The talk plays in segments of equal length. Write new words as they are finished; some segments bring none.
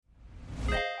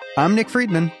I'm Nick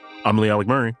Friedman. I'm Lee Alec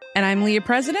Murray. And I'm Leah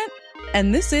President.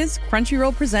 And this is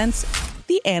Crunchyroll Presents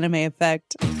The Anime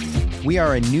Effect. We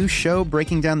are a new show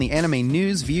breaking down the anime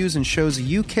news, views, and shows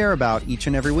you care about each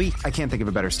and every week. I can't think of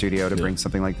a better studio to bring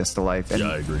something like this to life. And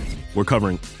I agree. We're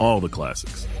covering all the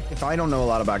classics. if I don't know a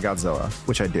lot about Godzilla,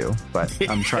 which I do, but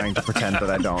I'm trying to pretend that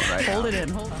I don't right now. Hold it in,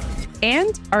 hold on.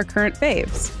 And our current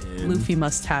faves. Luffy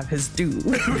must have his due.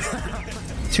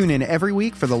 Tune in every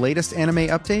week for the latest anime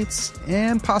updates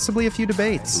and possibly a few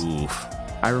debates. Oof.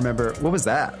 I remember, what was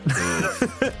that?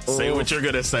 Say what you're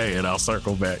going to say and I'll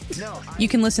circle back. You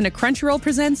can listen to Crunchyroll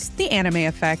Presents The Anime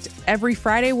Effect every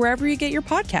Friday wherever you get your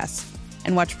podcasts.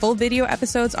 And watch full video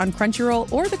episodes on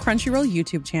Crunchyroll or the Crunchyroll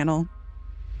YouTube channel.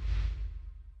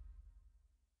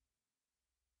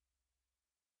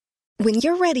 When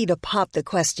you're ready to pop the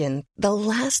question, the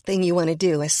last thing you want to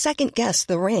do is second-guess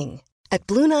the ring. At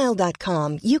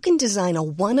BlueNile.com, you can design a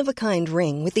one-of-a-kind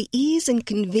ring with the ease and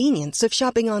convenience of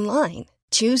shopping online.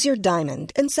 Choose your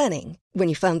diamond and setting. When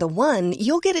you find the one,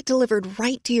 you'll get it delivered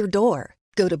right to your door.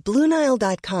 Go to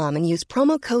BlueNile.com and use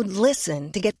promo code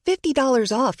LISTEN to get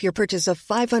 $50 off your purchase of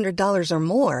 $500 or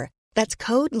more. That's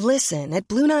code LISTEN at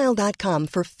BlueNile.com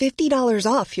for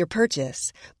 $50 off your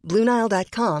purchase.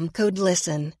 BlueNile.com, code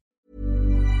LISTEN.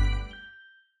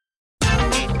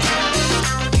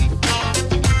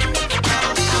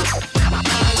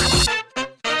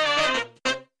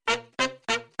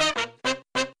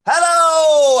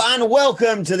 Hello and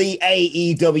welcome to the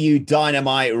AEW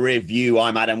Dynamite Review.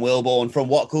 I'm Adam Wilborn from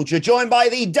What Culture, joined by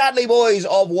the Dudley Boys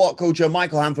of What Culture,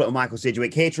 Michael Hamflett and Michael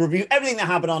Sidgwick, here to review everything that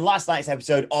happened on last night's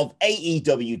episode of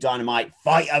AEW Dynamite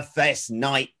Fyter Fest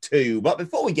Night 2. But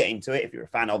before we get into it, if you're a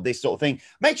fan of this sort of thing,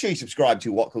 make sure you subscribe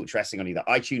to What Culture Wrestling on either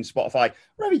iTunes, Spotify,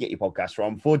 wherever you get your podcasts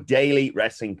from, for daily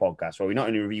wrestling podcasts, where we not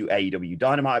only review AEW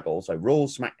Dynamite, but also Raw,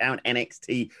 SmackDown,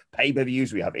 NXT,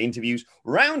 pay-per-views. We have interviews,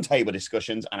 roundtable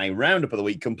discussions, and a roundup of the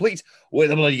week, complete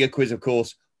with a bloody good quiz, of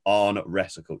course, on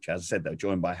Wrestle Culture. As I said, though,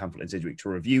 joined by Hamflett and Sidgwick to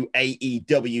review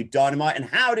AEW Dynamite. And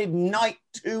how did Night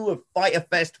 2 of Fyter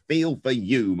Fest feel for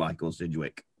you, Michael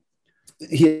Sidgwick?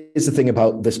 Here's the thing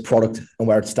about this product and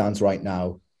where it stands right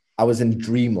now. I was in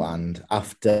dreamland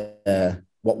after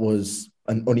what was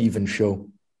an uneven show.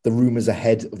 The rumors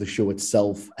ahead of the show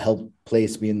itself helped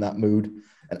place me in that mood.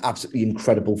 An absolutely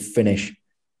incredible finish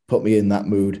put me in that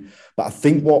mood. But I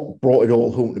think what brought it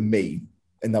all home to me,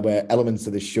 and there were elements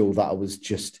of the show that I was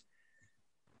just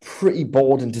pretty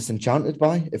bored and disenchanted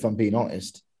by, if I'm being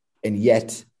honest. And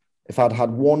yet, if I'd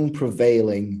had one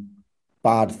prevailing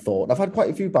bad thought, and I've had quite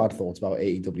a few bad thoughts about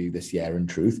AEW this year, in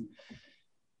truth,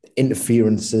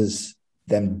 interferences,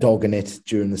 them dogging it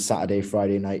during the Saturday,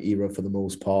 Friday night era for the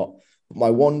most part. But my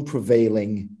one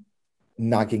prevailing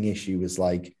nagging issue was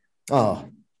like,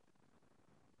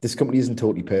 this company isn't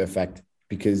totally perfect,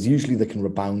 because usually they can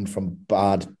rebound from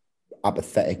bad,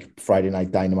 apathetic Friday Night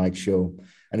Dynamite show,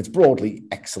 and it's broadly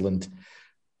excellent.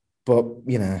 But,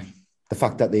 you know, the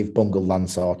fact that they've bungled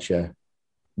Lance Archer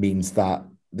means that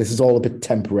this is all a bit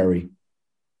temporary.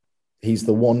 He's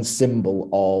the one symbol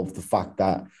of the fact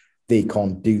that they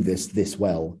can't do this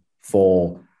well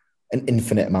for an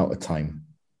infinite amount of time.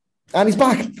 And he's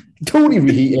back, totally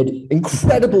reheated,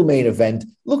 incredible main event,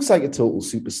 looks like a total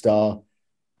superstar.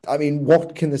 I mean,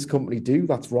 what can this company do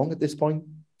that's wrong at this point?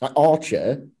 Like,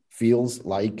 Archer feels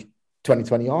like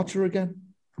 2020 Archer again.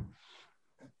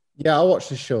 Yeah, I watched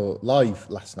the show live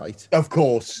last night. Of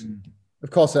course. And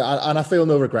I feel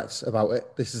no regrets about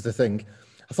it. This is the thing.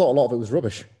 I thought a lot of it was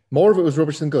rubbish. More of it was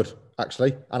rubbish than good,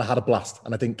 actually. And I had a blast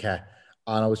and I didn't care.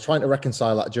 And I was trying to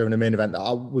reconcile that during the main event.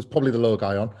 I was probably the low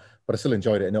guy on, but I still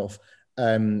enjoyed it enough.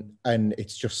 And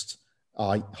it's just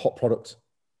hot product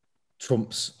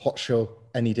trumps hot show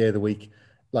any day of the week.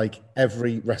 Like,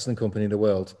 every wrestling company in the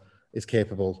world is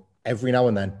capable every now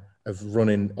and then of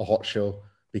running a hot show,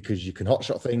 because you can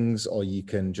hotshot things, or you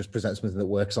can just present something that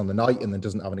works on the night and then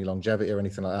doesn't have any longevity or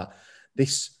anything like that.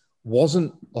 This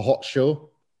wasn't a hot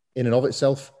show in and of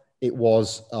itself. It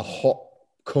was a hot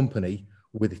company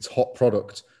with its hot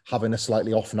product having a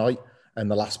slightly off night and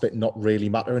the last bit not really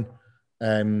mattering.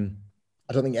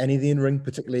 I don't think any of the in-ring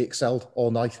particularly excelled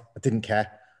all night. I didn't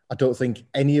care. I don't think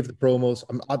any of the promos,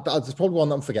 there's probably one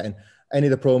that I'm forgetting, any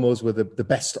of the promos were the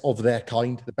best of their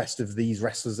kind, the best of these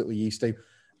wrestlers that we're used to,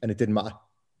 and it didn't matter.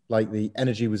 Like, the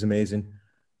energy was amazing.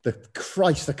 The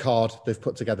card they've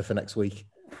put together for next week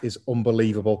is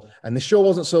unbelievable. And the show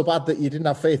wasn't so bad that you didn't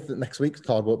have faith that next week's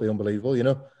card won't be unbelievable, you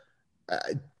know?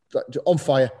 On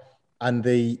fire. And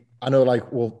I know, like,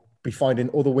 we'll be finding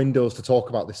other windows to talk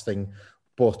about this thing,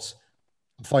 but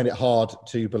I find it hard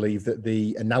to believe that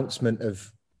the announcement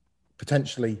of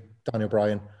potentially Daniel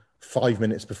Bryan 5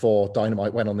 minutes before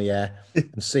Dynamite went on the air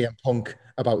and CM Punk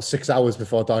about 6 hours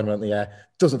before Dynamite on the air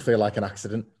doesn't feel like an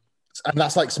accident. And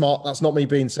that's like smart. That's not me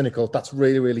being cynical. That's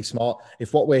really, really smart.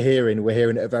 If what we're hearing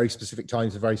it at very specific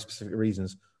times for very specific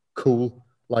reasons. Cool.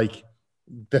 Like,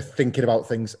 they're thinking about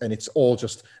things, and it's all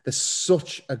just, there's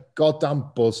such a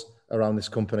goddamn buzz around this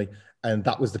company. And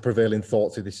that was the prevailing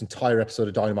thought through this entire episode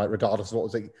of Dynamite, regardless of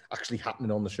what was actually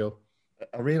happening on the show.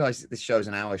 I realise that this show's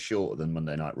an hour shorter than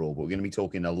Monday Night Raw, but we're going to be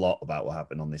talking a lot about what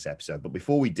happened on this episode. But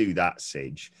before we do that,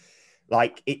 Sidge,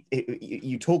 like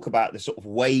you talk about the sort of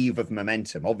wave of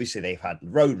momentum. Obviously, they've had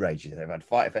Road Rages, they've had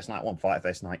Fyter Fest Night 1, Fyter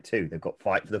Fest Night 2, they've got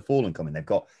Fight for the Fallen coming, they've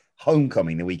got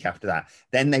Homecoming the week after that.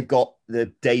 Then they've got the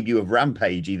debut of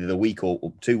Rampage either the week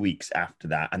or 2 weeks after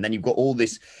that. And then you've got all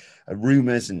this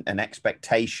rumors and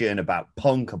expectation about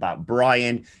Punk, about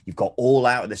Bryan. You've got All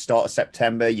Out at the start of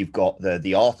September. You've got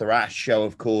the Arthur Ashe show,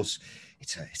 of course.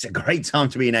 It's a great time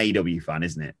to be an AEW fan,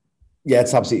 isn't it? Yeah,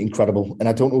 it's absolutely incredible. And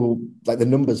I don't know, like, the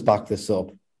numbers back this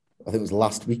up. I think it was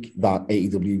last week that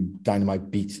AEW Dynamite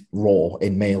beat Raw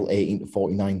in male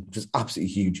 18-49, which is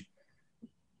absolutely huge.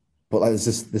 But like,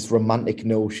 there's this romantic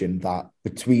notion that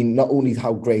between not only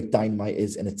how great Dynamite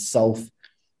is in itself,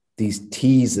 these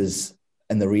teasers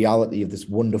and the reality of this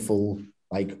wonderful,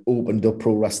 like, opened up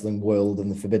pro wrestling world and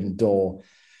the forbidden door,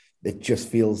 it just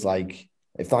feels like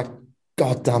if that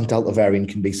goddamn Delta variant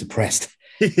can be suppressed,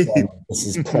 then this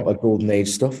is proper golden age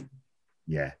stuff.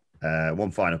 Yeah.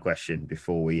 One final question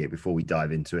before we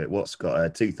dive into it. What's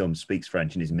got two thumbs, speaks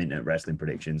French, and his Minute Wrestling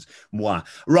predictions? Moi.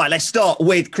 Right, let's start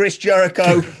with Chris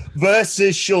Jericho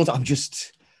versus Shawn. I'm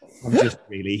just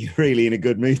really, really in a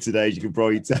good mood today, as you can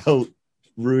probably tell.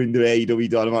 Ruined the AEW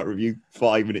Dynamite review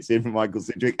 5 minutes in from Michael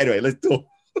Sidgwick. Anyway, let's talk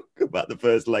about the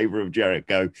first labor of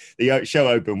Jericho. The show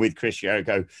opened with Chris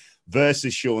Jericho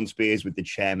versus Shawn Spears, with the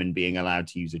chairman being allowed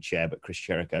to use a chair, but Chris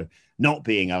Jericho not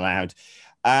being allowed.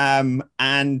 And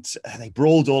they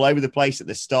brawled all over the place at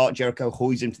the start. Jericho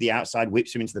hoists him to the outside,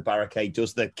 whips him into the barricade,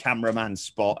 does the cameraman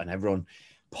spot, and everyone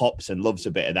pops and loves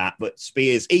a bit of that. But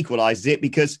Spears equalizes it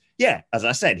because, yeah, as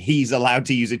I said, he's allowed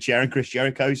to use a chair and Chris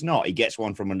Jericho's not. He gets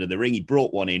one from under the ring. He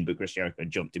brought one in, but Chris Jericho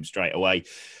jumped him straight away.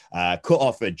 Cut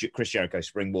off a Chris Jericho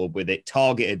springboard with it,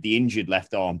 targeted the injured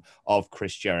left arm of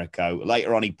Chris Jericho.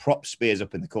 Later on, he props Spears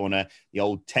up in the corner, the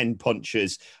old 10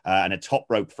 punches and a top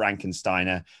rope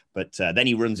Frankensteiner. But then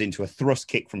he runs into a thrust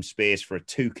kick from Spears for a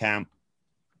 2 count.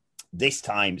 This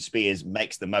time, Spears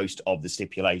makes the most of the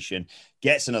stipulation,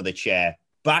 gets another chair,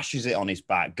 bashes it on his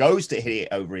back, goes to hit it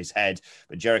over his head,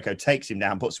 but Jericho takes him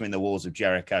down, puts him in the walls of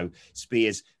Jericho.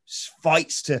 Spears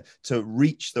fights to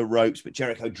reach the ropes, but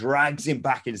Jericho drags him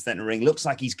back into the center ring. Looks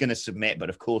like he's going to submit, but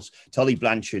of course, Tully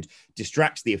Blanchard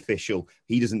distracts the official.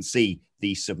 He doesn't see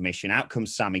the submission. Out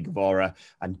comes Sammy Guevara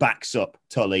and backs up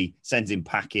Tully, sends him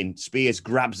packing. Spears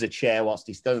grabs a chair whilst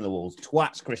he's still in the walls,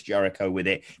 twats Chris Jericho with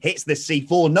it, hits the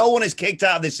C4. No one is kicked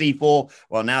out of the C4.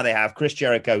 Well, now they have. Chris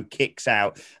Jericho kicks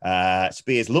out.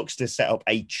 Spears looks to set up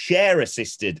a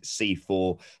chair-assisted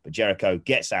C4, but Jericho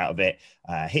gets out of it,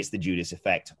 hits the Judas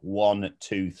effect. 1,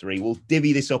 2, 3. We'll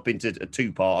divvy this up into a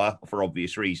two-parter for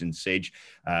obvious reasons, Sidge.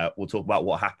 We'll talk about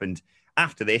what happened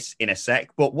after this in a sec,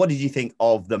 but what did you think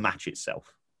of the match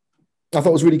itself? I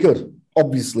thought it was really good.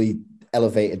 Obviously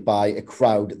elevated by a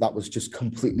crowd that was just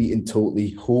completely and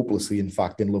totally, hopelessly, in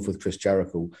fact, in love with Chris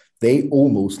Jericho. They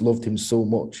almost loved him so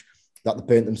much that they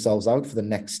burnt themselves out for the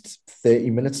next 30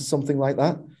 minutes or something like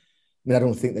that. I mean, I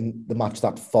don't think the match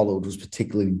that followed was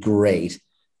particularly great,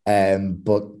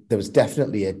 but there was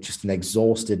definitely just an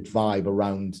exhausted vibe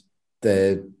around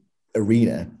the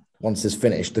arena. Once this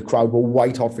finished, the crowd were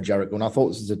white hot for Jericho. And I thought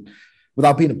this was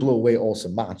without being a blow away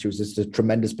awesome match, it was just a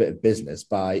tremendous bit of business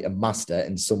by a master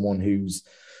and someone who's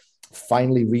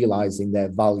finally realizing their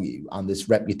value and this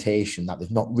reputation that they've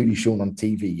not really shown on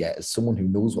TV yet as someone who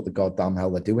knows what the goddamn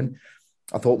hell they're doing.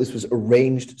 I thought this was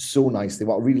arranged so nicely.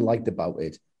 What I really liked about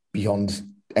it, beyond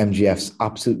MJF's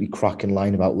absolutely cracking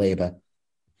line about labor.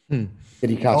 Did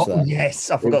you catch that?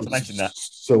 Yes, I forgot to mention that.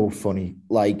 So funny.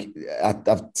 Like,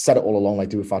 I've said it all along. I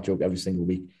do a fat joke every single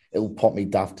week. It'll pop me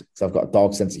daft because I've got a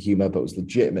dark sense of humor, but it was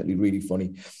legitimately really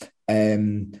funny.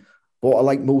 But what I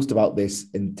like most about this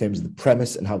in terms of the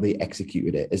premise and how they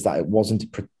executed it is that it wasn't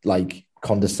like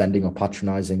condescending or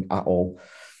patronizing at all.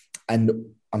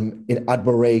 And I'm in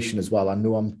admiration as well. I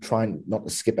know I'm trying not to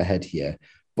skip ahead here,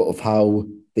 but of how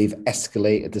they've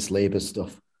escalated this labor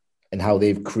stuff. And how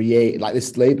they've created, like,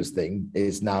 this Labours thing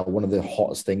is now one of the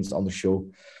hottest things on the show.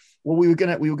 Well, we were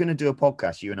gonna do a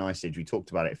podcast, you and I, Sid. We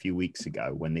talked about it a few weeks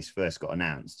ago when this first got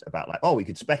announced about, like, we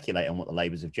could speculate on what the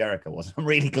Labours of Jericho was. I'm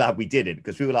really glad we did it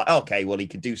because we were like, okay, well, he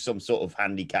could do some sort of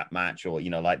handicap match or,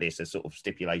 like this, a sort of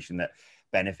stipulation that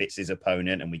benefits his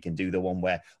opponent, and we can do the one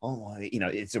where,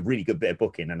 it's a really good bit of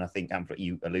booking. And I think, Amphlett,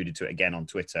 you alluded to it again on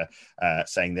Twitter,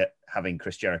 saying that having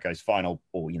Chris Jericho's final,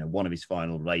 or, one of his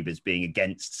final labors being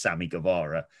against Sammy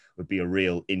Guevara would be a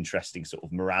real interesting sort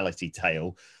of morality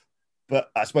tale. But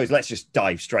I suppose let's just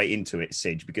dive straight into it,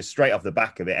 Sidge, because straight off the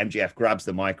back of it, MJF grabs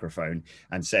the microphone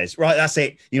and says, right, that's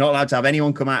it. You're not allowed to have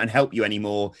anyone come out and help you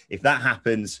anymore. If that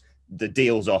happens, the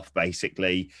deal's off,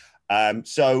 basically.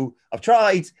 So I've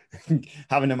tried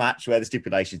having a match where the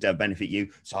stipulations don't benefit you.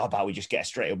 So how about we just get a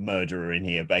straight up murderer in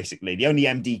here, basically? The only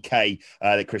MDK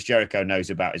that Chris Jericho knows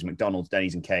about is McDonald's,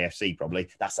 Denny's and KFC, probably.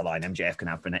 That's the line MJF can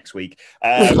have for next week.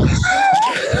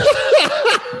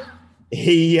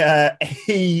 He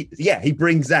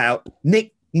brings out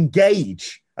Nick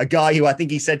Gage, a guy who I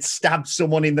think he said stabbed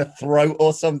someone in the throat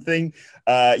or something.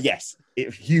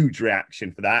 Huge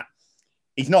reaction for that.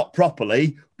 He's not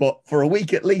properly, but for a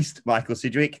week at least, Michael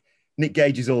Sidgwick, Nick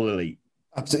Gage is all elite.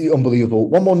 Absolutely unbelievable.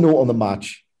 One more note on the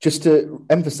match, just to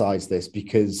emphasize this,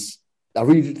 because I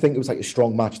really think it was like a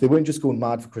strong match. They weren't just going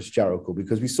mad for Chris Jericho,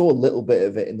 because we saw a little bit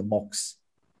of it in the Mox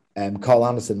Carl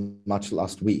Anderson match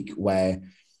last week, where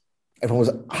everyone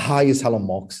was high as hell on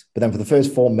Mox, but then for the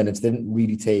first 4 minutes, they didn't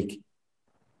really take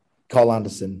Carl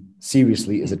Anderson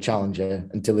seriously as a challenger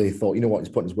until they thought, you know what, he's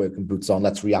putting his working boots on,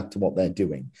 let's react to what they're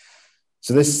doing.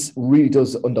 So this really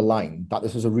does underline that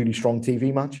this was a really strong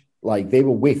TV match. Like, they were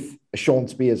with a Shawn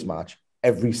Spears match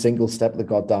every single step of the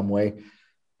goddamn way.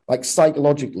 Like,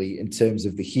 psychologically, in terms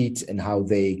of the heat and how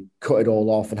they cut it all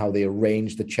off and how they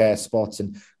arranged the chair spots.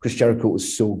 And Chris Jericho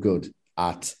was so good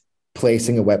at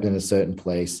placing a weapon in a certain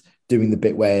place, doing the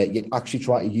bit where you actually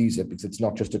try to use it because it's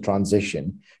not just a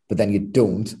transition, but then you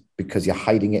don't because you're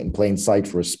hiding it in plain sight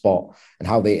for a spot, and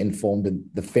how they informed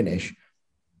the finish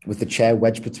with the chair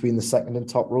wedged between the second and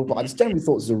top rope. But I just generally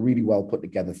thought it was a really well put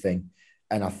together thing.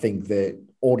 And I think the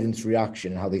audience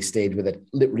reaction and how they stayed with it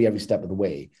literally every step of the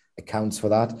way accounts for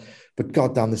that. But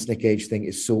goddamn, this Nick Gage thing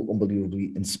is so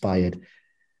unbelievably inspired.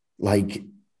 Like,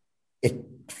 it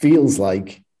feels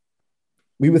like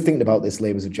we were thinking about this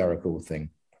Labors of Jericho thing.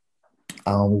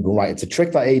 We go, right, it's a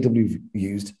trick that AEW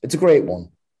used. It's a great one.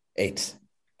 It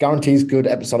guarantees good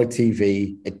episodic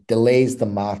TV. It delays the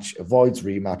match, avoids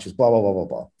rematches, blah, blah, blah, blah,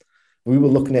 blah. We were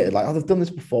looking at it like, they've done this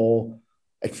before.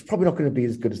 It's probably not going to be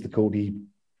as good as the Cody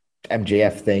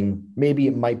MJF thing. Maybe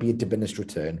it might be a diminished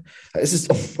return. This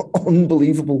is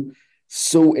unbelievable.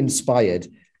 So inspired.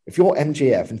 If you're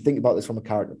MJF, and think about this from a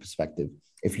character perspective,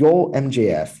 if you're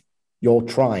MJF, you're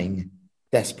trying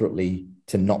desperately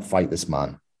to not fight this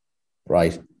man.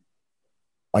 Right?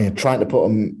 And you're trying to put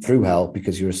him through hell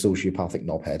because you're a sociopathic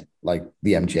knobhead, like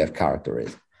the MJF character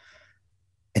is.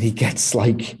 And he gets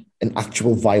like an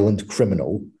actual violent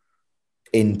criminal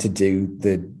in to do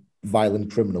the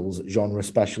violent criminals genre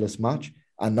specialist match.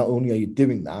 And not only are you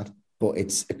doing that, but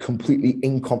it's a completely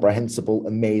incomprehensible,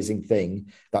 amazing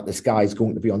thing that this guy is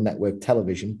going to be on network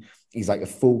television. He's like a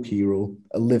folk hero,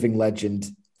 a living legend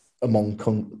among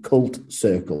cult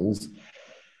circles.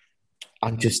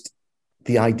 And just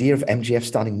the idea of MJF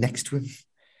standing next to him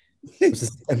was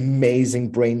this amazing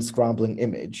brain scrambling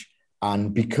image.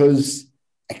 And because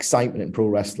excitement in pro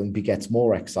wrestling begets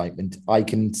more excitement, I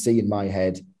can see in my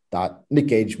head that Nick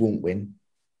Gage won't win,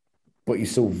 but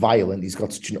he's so violent, he's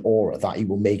got such an aura that he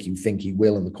will make you think he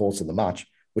will in the course of the match,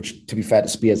 which, to be fair to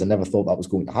Spears, I never thought that was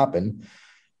going to happen.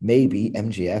 Maybe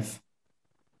MJF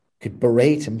could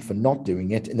berate him for not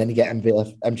doing it, and then you get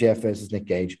MJF versus Nick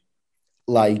Gage.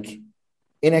 Like,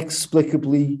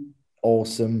 inexplicably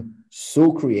awesome,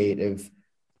 so creative.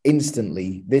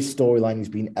 Instantly, this storyline has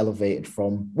been elevated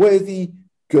from worthy,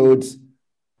 good,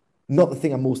 not the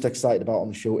thing I'm most excited about on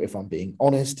the show, if I'm being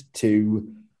honest,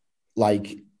 to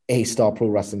like A-star pro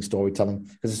wrestling storytelling,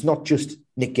 because it's not just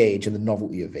Nick Gage and the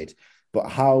novelty of it, but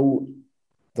how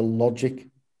the logic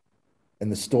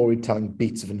and the storytelling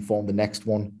beats have informed the next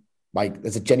one. Like,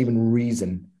 there's a genuine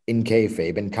reason in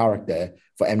kayfabe, in character,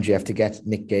 for MJF to get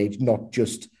Nick Gage, not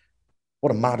just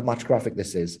what a mad match graphic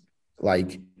this is.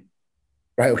 Like,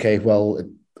 right, okay, well, it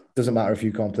doesn't matter if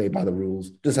you can't play by the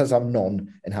rules. Just has to have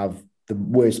none and have the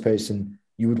worst person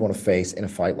you would want to face in a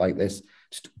fight like this.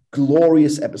 Just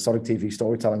glorious episodic TV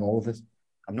storytelling, all of this.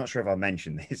 I'm not sure if I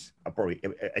mentioned this.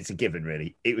 It's a given,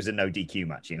 really. It was a no DQ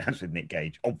match he announced with Nick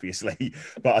Gage, obviously.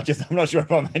 But I'm not sure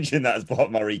if I mentioned that as part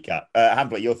of my recap.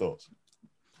 Hamlet, your thoughts?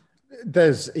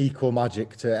 There's equal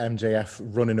magic to MJF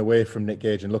running away from Nick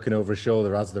Gage and looking over his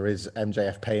shoulder as there is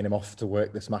MJF paying him off to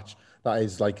work this match. That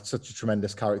is like such a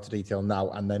tremendous character detail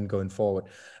now and then going forward.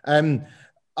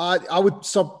 I would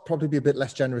probably be a bit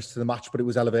less generous to the match, but it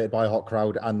was elevated by a hot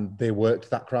crowd and they worked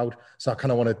that crowd. So I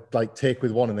kind of want to like take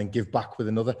with one and then give back with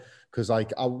another, because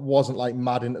like I wasn't like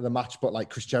mad into the match, but like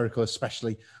Chris Jericho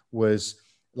especially was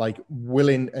like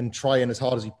willing and trying as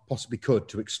hard as he possibly could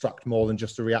to extract more than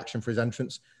just a reaction for his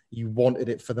entrance. You wanted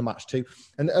it for the match too.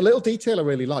 And a little detail I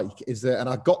really like is that, and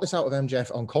I got this out of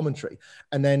MJF on commentary,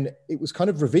 and then it was kind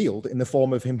of revealed in the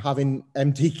form of him having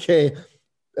MDK,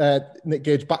 Nick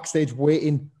Gage, backstage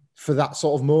waiting for that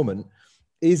sort of moment,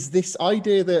 is this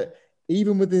idea that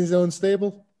even within his own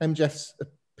stable, MJF's a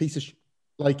piece of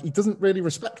like, he doesn't really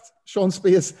respect Shawn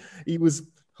Spears. He was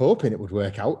hoping it would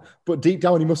work out, but deep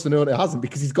down he must have known it hasn't,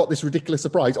 because he's got this ridiculous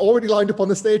surprise already lined up on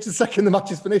the stage the second the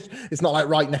match is finished. It's not like,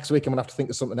 right, next week I'm gonna have to think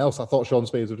of something else. I thought Shawn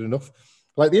Spears would do enough.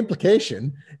 Like, the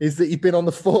implication is that he'd been on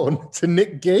the phone to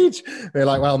Nick Gage. They're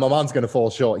like, well, my man's going to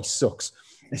fall short. He sucks.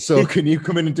 So can you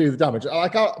come in and do the damage?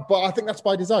 But I think that's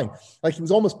by design. Like, he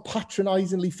was almost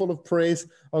patronizingly full of praise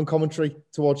on commentary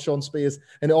towards Shawn Spears.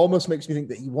 And it almost makes me think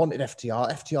that he wanted FTR.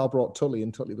 FTR brought Tully,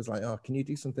 and Tully was like, oh, can you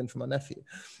do something for my nephew?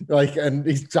 Like, and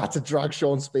he's had to drag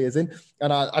Shawn Spears in.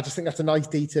 And I just think that's a nice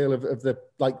detail of the,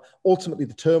 like, ultimately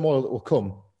the turmoil that will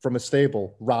come from a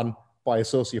stable ran by a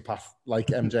sociopath like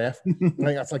MJF. I think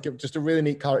that's like just a really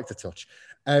neat character touch.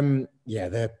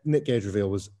 The Nick Gage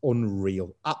reveal was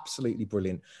unreal, absolutely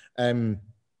brilliant.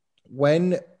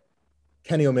 When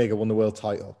Kenny Omega won the world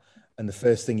title, and the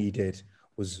first thing he did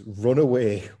was run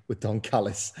away with Don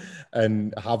Callis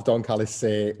and have Don Callis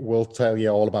say, we'll tell you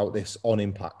all about this on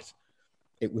Impact.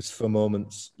 It was for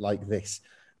moments like this.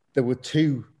 There were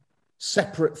two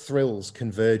separate thrills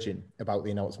converging about the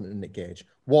announcement of Nick Gage.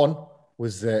 One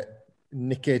was that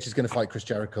Nick Gage is going to fight Chris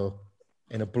Jericho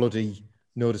in a bloody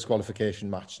no disqualification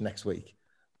match next week.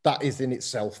 That is in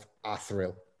itself a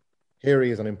thrill. Here he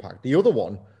is on Impact. The other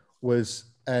one was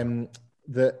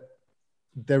that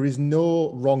there is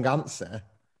no wrong answer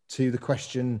to the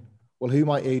question, well, who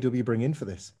might AEW bring in for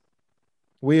this?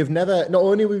 We've never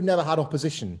had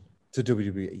opposition to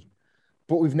WWE,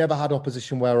 but we've never had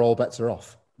opposition where all bets are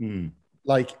off.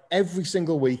 Like, every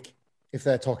single week, if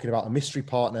they're talking about a mystery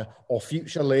partner or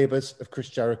future labours of Chris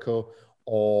Jericho,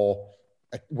 or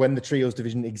when the trios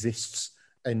division exists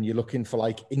and you're looking for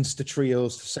like Insta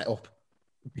trios to set up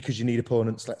because you need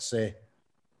opponents, let's say,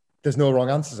 there's no wrong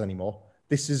answers anymore.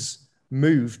 This is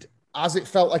moved as it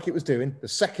felt like it was doing the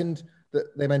second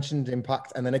that they mentioned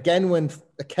Impact. And then again, when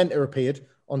Kenta appeared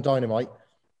on Dynamite,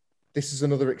 this is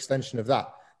another extension of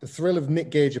that. The thrill of Nick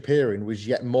Gage appearing was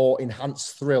yet more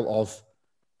enhanced thrill of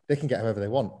they can get whoever they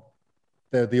want.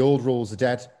 The old rules are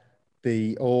dead.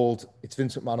 It's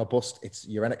Vince McMahon or bust. It's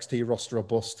your NXT roster or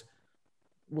bust.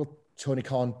 Well, Tony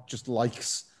Khan just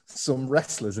likes some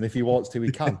wrestlers, and if he wants to,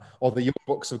 he can. Or the Young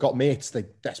Bucks have got mates. They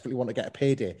desperately want to get a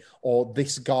payday. Or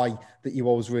this guy that you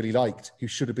always really liked, who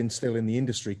should have been still in the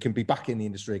industry, can be back in the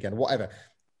industry again. Whatever.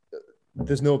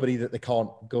 There's nobody that they can't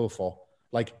go for.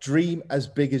 Like, dream as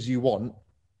big as you want,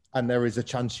 and there is a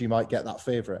chance you might get that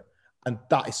favorite. And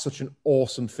that is such an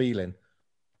awesome feeling,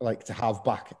 like, to have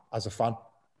back as a fan.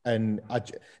 And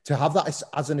to have that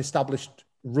as an established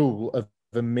rule of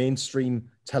a mainstream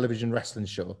television wrestling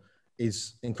show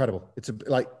is incredible. It's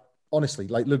honestly,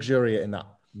 luxuriate in that.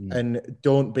 And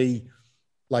don't be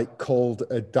like called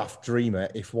a daft dreamer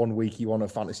if one week you want to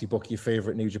fantasy book your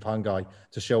favorite New Japan guy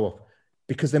to show up,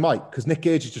 because they might. Because Nick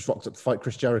Gage has just rocked up to fight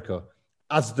Chris Jericho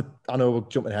I know we're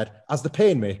jumping ahead, as the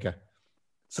Painmaker.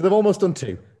 So they've almost done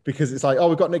two, because it's like, oh,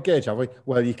 we've got Nick Gage, have we?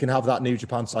 Well, you can have that New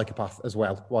Japan psychopath as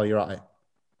well while you're at it.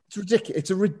 It's ridiculous.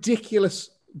 It's a ridiculous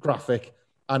graphic,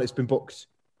 and it's been booked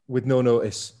with no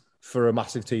notice for a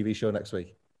massive TV show next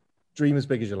week. Dream as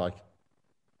big as you like.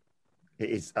 It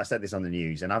is. I said this on the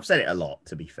news, and I've said it a lot,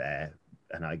 to be fair,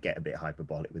 and I get a bit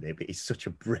hyperbolic with it, but it's such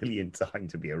a brilliant time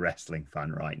to be a wrestling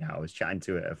fan right now. I was chatting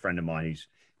to a friend of mine who's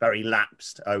very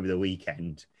lapsed over the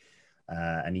weekend,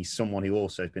 and he's someone who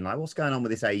also has been like, what's going on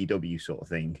with this AEW sort of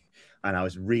thing? And I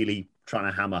was really trying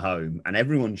to hammer home, and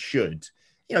everyone should.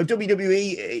 You know,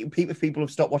 WWE, people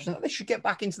have stopped watching that. They should get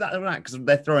back into that because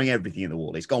they're throwing everything at the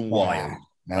wall. It's gone wild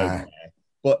over there.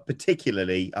 But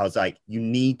particularly, I was like, you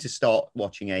need to start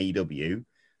watching AEW.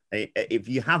 If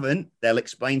you haven't, they'll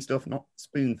explain stuff, not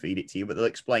spoon feed it to you, but they'll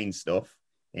explain stuff.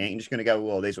 You ain't just going to go,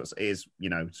 well, this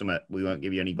something, we won't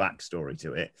give you any backstory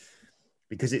to it,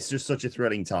 because it's just such a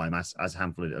thrilling time, as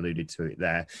Hamflett alluded to it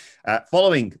there.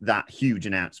 Following that huge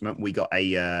announcement, we got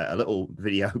a little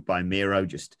video by Miro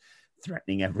just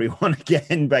threatening everyone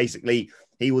again. Basically,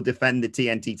 he will defend the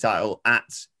TNT title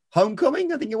at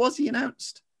Homecoming, I think it was, he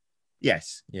announced.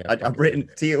 Yes. Yeah, I've written,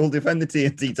 he will defend the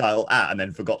TNT title at, and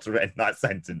then forgot to write that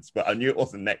sentence, but I knew it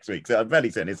wasn't next week, so I'm fairly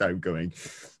certain it's Homecoming.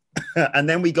 And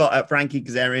then we got Frankie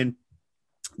Kazarian,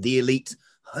 the elite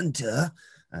hunter,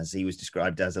 as he was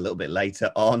described as a little bit later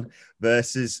on,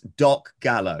 versus Doc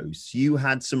Gallows. You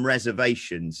had some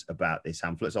reservations about this,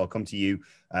 Hamflet, so I'll come to you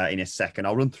in a second.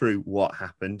 I'll run through what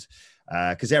happened.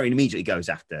 Kazarian immediately goes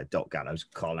after Doc Gallows.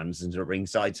 Carl Anderson's at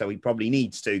ringside, so he probably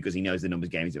needs to because he knows the numbers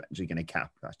game is actually going to catch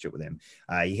up with him.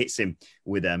 He hits him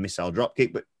with a missile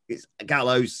dropkick, but it's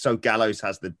Gallows, so Gallows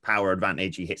has the power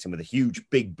advantage. He hits him with a huge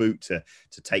big boot to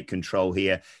take control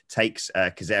here, takes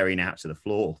Kazarian out to the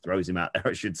floor, throws him out there,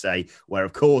 I should say, where,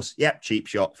 of course, cheap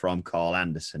shot from Carl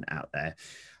Anderson out there.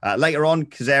 Later on,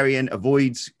 Kazarian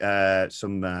avoids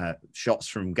some shots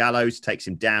from Gallows, takes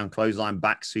him down, clothesline,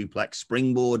 back suplex,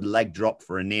 springboard, leg drop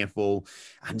for a near fall.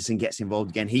 Anderson gets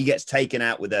involved again. He gets taken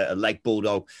out with a leg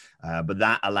bulldog, but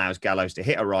that allows Gallows to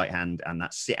hit a right hand and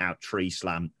that sit-out tree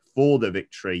slam for the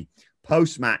victory.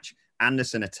 Post-match,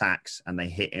 Anderson attacks and they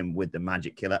hit him with the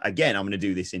Magic Killer. Again, I'm going to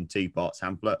do this in two parts,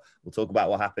 Hamflet. We'll talk about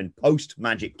what happened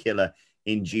post-Magic Killer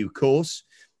in due course.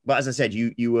 But as I said,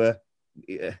 you were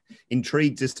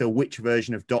intrigued as to which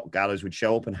version of Doc Gallows would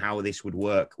show up and how this would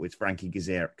work with Frankie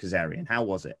Kazarian. How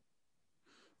was it?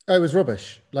 It was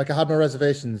rubbish. Like, I had my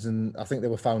reservations and I think they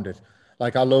were founded.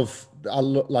 Like, I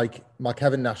like my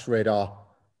Kevin Nash radar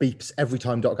beeps every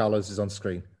time Doc Gallows is on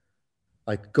screen.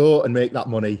 Like, go and make that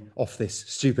money off this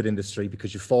stupid industry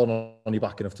because you've fallen on your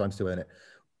back enough times to earn it.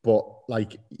 But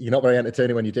like, you're not very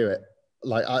entertaining when you do it.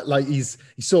 Like he's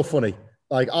so funny.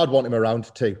 Like, I'd want him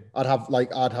around too. I'd have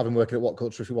him working at What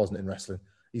Culture if he wasn't in wrestling.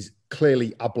 He's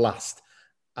clearly a blast.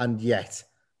 And yet,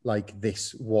 like,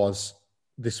 this was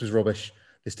rubbish.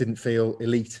 This didn't feel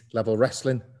elite level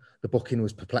wrestling. The booking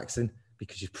was perplexing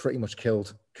because you've pretty much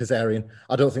killed Kazarian.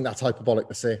 I don't think that's hyperbolic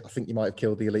to say. I think you might have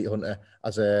killed the Elite Hunter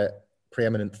as a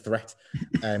preeminent threat.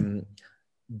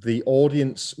 The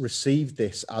audience received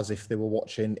this as if they were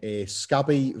watching a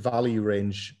scabby value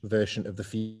range version of the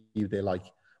feud they like,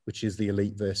 which is the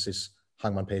Elite versus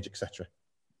Hangman Page, etc.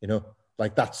 You know,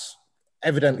 like, that's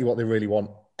evidently what they really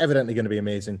want. Evidently going to be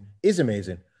amazing. Is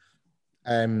amazing.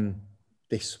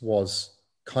 This was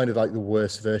kind of like the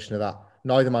worst version of that.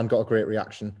 Neither man got a great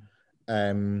reaction.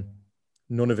 None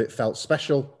of it felt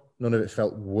special. None of it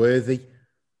felt worthy.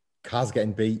 Kaz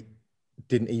getting beat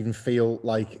didn't even feel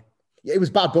like... It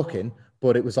was bad booking,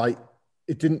 but it was like,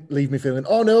 it didn't leave me feeling,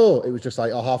 oh no. It was just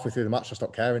like, halfway through the match, I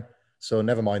stopped caring. So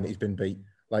never mind that he's been beat.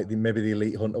 Like, maybe the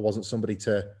Elite Hunter wasn't somebody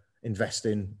to invest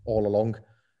in all along.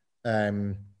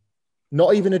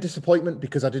 Not even a disappointment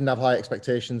because I didn't have high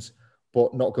expectations,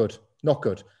 but not good. Not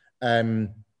good.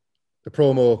 The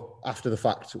promo after the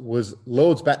fact was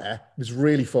loads better. It was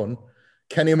really fun.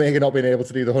 Kenny Omega not being able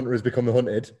to do the Hunter has become the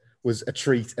Hunted was a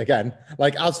treat again.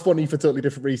 Like, as funny for totally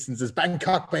different reasons as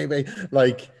Bangkok, baby.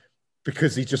 Like,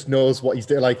 because he just knows what he's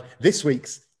doing. Like, this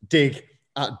week's dig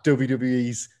at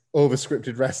WWE's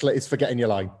overscripted wrestler is forgetting your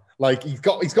line. Like, he's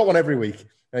got one every week.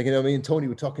 Like, you know, me and Tony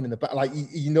were talking in the back. Like,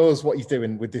 he knows what he's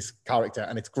doing with this character,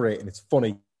 and it's great and it's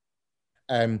funny.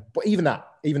 But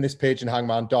even this Page and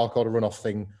Hangman Dark Order runoff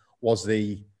thing was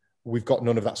we've got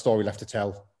none of that story left to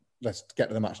tell. Let's get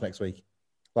to the match next week.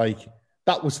 Like,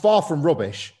 that was far from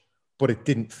rubbish, but it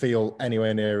didn't feel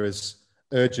anywhere near as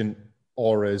urgent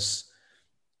or as,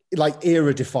 like,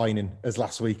 era defining as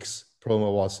last week's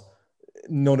promo was.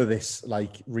 None of this,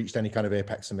 like, reached any kind of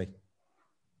apex for me.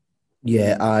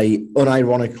 Yeah, I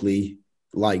unironically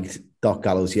liked Doc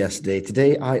Gallows yesterday.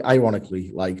 Today, I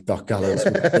ironically like Doc Gallows.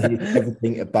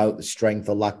 Everything about the strength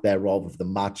or lack thereof of the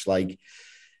match. Like,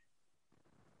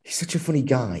 he's such a funny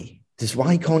guy. Just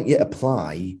why can't you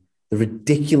apply the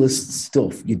ridiculous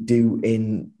stuff you do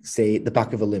in, say, the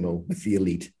back of a limo with the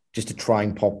Elite just to try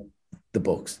and pop the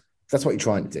books? That's what you're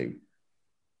trying to do.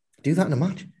 Do that in a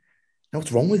match. Now,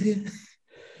 what's wrong with you?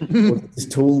 It's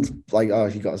told, like, oh,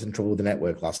 you got us in trouble with the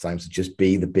network last time, so just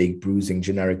be the big, bruising,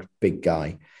 generic big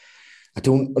guy. I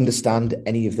don't understand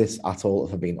any of this at all,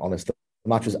 if I'm being honest. The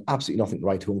match was absolutely nothing to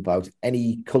write home about.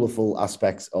 Any colourful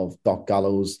aspects of Doc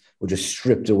Gallows were just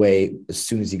stripped away as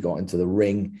soon as he got into the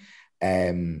ring.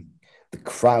 The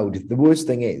crowd, the worst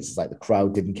thing is, like, the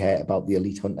crowd didn't care about the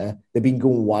Elite Hunter. They've been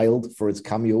going wild for his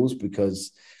cameos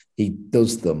because he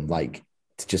does them, like,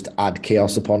 to just add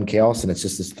chaos upon chaos, and it's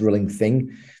just this thrilling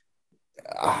thing.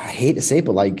 I hate to say it,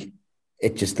 but, like,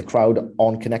 it just, the crowd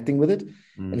aren't connecting with it.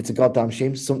 And it's a goddamn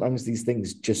shame. Sometimes these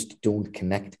things just don't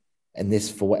connect, and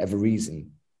this, for whatever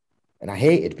reason. And I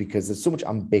hate it because there's so much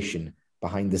ambition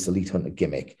behind this Elite Hunter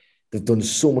gimmick. They've done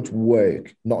so much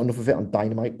work, not enough of it on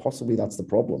Dynamite. Possibly that's the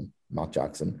problem, Matt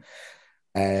Jackson.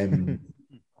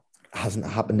 Hasn't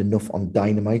happened enough on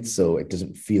Dynamite, so it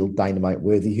doesn't feel Dynamite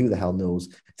worthy. Who the hell knows?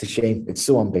 It's a shame. It's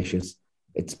so ambitious.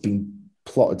 It's been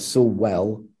plotted so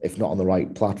well, if not on the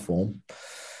right platform.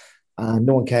 And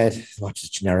no one cared. The match is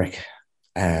generic,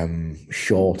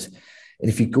 short. And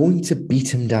if you're going to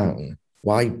beat him down,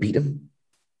 why beat him?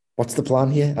 What's the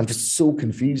plan here? I'm just so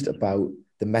confused about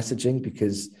the messaging,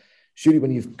 because surely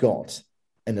when you've got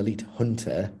an elite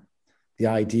hunter, the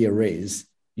idea is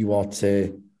you are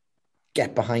to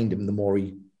get behind him the more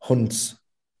he hunts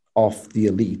off the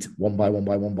elite one by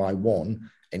one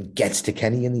and gets to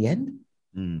Kenny in the end.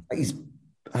 He's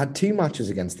had 2 matches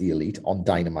against the elite on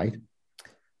Dynamite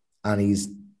and he's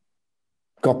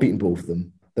got beaten both of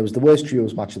them. There was the worst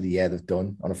trios match of the year they've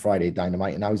done on a Friday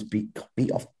Dynamite, and now he's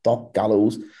beat off Doc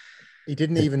Gallows. He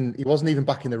wasn't even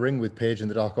back in the ring with Paige and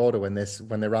the Dark Order when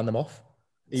they ran them off.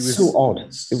 He was so odd. It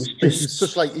was just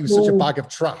such a bag of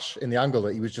trash in the angle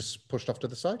that he was just pushed off to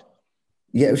the side.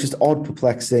 Yeah, it was just odd,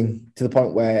 perplexing, to the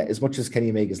point where, as much as Kenny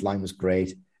Omega's line was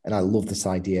great, and I love this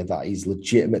idea that he's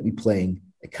legitimately playing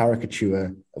a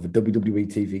caricature of a WWE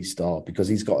TV star because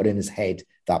he's got it in his head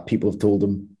that people have told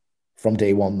him from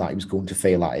day one that he was going to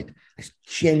fail at it. It's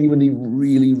genuinely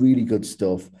really, really good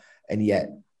stuff. And yet,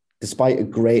 despite a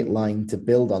great line to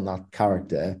build on that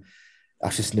character, I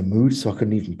was just in the mood, so I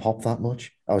couldn't even pop that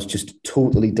much. I was just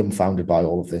totally dumbfounded by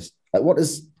all of this. Like, what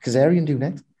does Kazarian do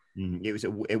next? It was a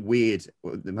weird.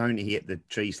 The moment he hit the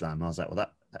tree slam, I was like, "Well,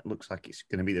 that looks like it's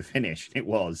going to be the finish." It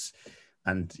was,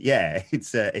 and yeah,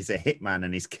 it's a hitman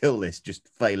and his kill list just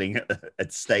failing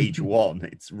at stage 1.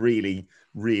 It's really,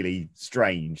 really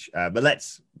strange. But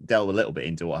let's delve a little bit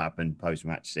into what happened post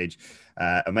match. Sige,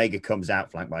 Omega comes out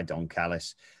flanked by Don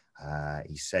Callis.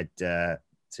 He said to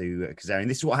Kazarian,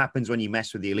 "This is what happens when you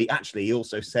mess with the elite." Actually, he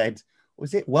also said,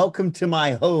 was it "Welcome to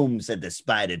my home," said the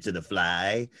spider to the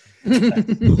fly. He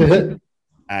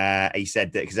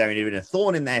said that Kazarian had been a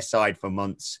thorn in their side for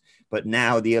months, but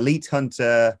now the elite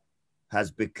hunter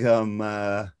has become...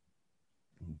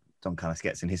 Don Callis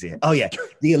gets in his ear. Oh, yeah,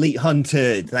 the elite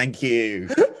hunted. Thank you.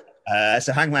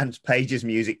 So Hangman Page's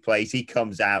music plays. He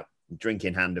comes out, drink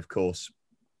in hand, of course.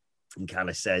 And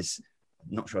Callis says...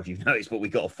 I'm not sure if you've noticed, but we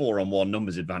got a 4-on-1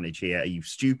 numbers advantage here. Are you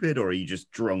stupid or are you just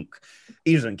drunk?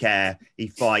 He doesn't care. He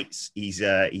fights. He's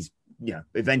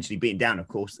eventually beaten down. Of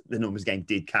course, the numbers game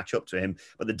did catch up to him,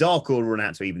 but the Dark Order run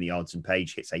out to even the odds, and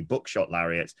Page hits a buckshot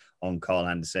lariat on Carl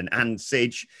Anderson. And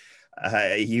Sige,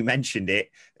 you mentioned it,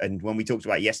 and when we talked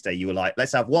about it yesterday, you were like,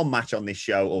 let's have one match on this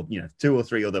show, or 2 or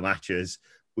 3 other matches.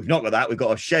 We've not got that. We've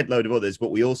got a shed load of others, but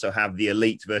we also have the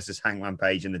Elite versus Hangman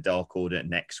Page and the Dark Order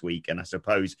next week. And I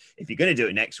suppose if you're going to do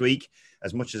it next week,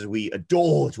 as much as we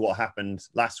adored what happened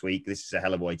last week, this is a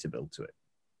hell of a way to build to it.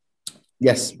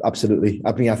 Yes, absolutely.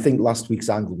 I mean, I think last week's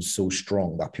angle was so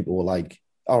strong that people were like,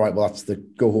 all right, well, that's the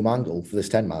go-home angle for this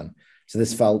 10-man. So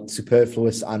this felt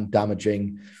superfluous and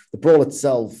damaging. The brawl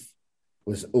itself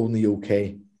was only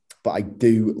okay, but I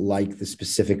do like the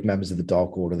specific members of the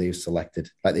Dark Order they've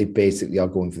selected. Like, they basically are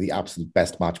going for the absolute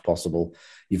best match possible.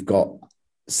 You've got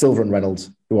Silver and Reynolds,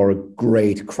 who are a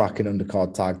great, cracking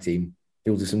undercard tag team.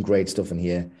 They'll do some great stuff in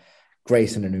here.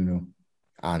 Grayson and Uno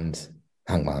and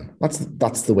Hangman.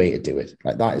 That's the way to do it.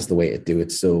 Like, that is the way to do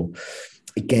it. So,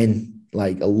 again,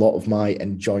 like, a lot of my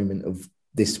enjoyment of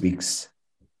this week's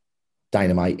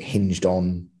Dynamite hinged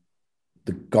on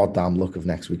the goddamn look of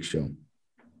next week's show.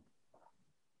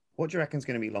 What do you reckon is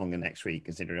going to be longer next week,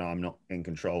 considering I'm not in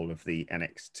control of the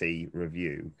NXT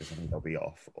review, because I think I'll be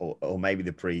off, or maybe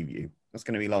the preview? What's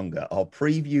going to be longer? Our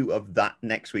preview of that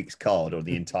next week's card or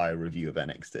the entire review of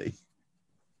NXT?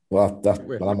 Well,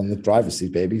 I'm in the driver's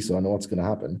seat, baby, so I know what's going to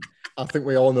happen. I think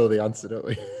we all know the answer, don't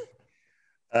we?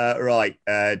 Right.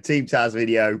 Team Taz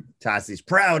video. Taz is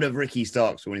proud of Ricky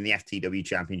Starks winning the FTW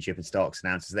Championship, and Starks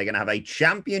announces they're going to have a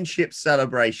championship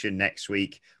celebration next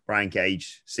week. Brian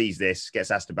Cage sees this,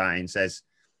 gets asked about it, and says,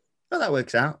 "Oh, that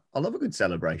works out. I love a good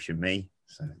celebration, me."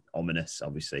 So ominous,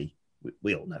 obviously.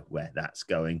 We all know where that's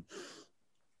going.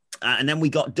 And then we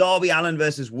got Darby Allin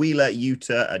versus Wheeler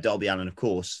Yuta. Darby Allin, of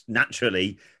course,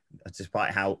 naturally,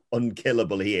 despite how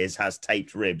unkillable he is, has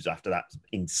taped ribs after that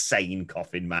insane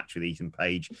coffin match with Ethan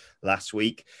Page last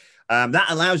week. That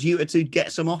allows Yuta to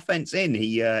get some offense in.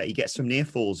 He gets some near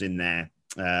falls in there.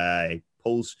 He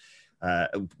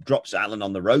drops Allin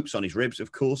on the ropes on his ribs,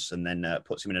 of course, and then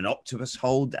puts him in an octopus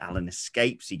hold. Allin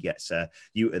escapes. He gets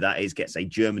Yuta, gets a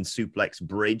German suplex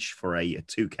bridge for a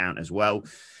 2 count as well.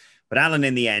 But Allin,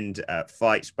 in the end,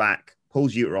 fights back,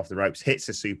 pulls Yuta off the ropes, hits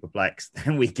a superplex.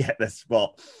 Then we get the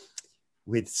spot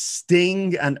with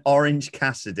Sting and Orange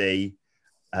Cassidy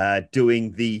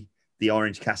doing the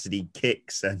Orange Cassidy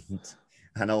kicks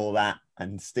and all that.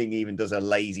 And Sting even does a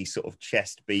lazy sort of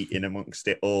chest beat in amongst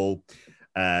it all.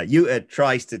 Yuta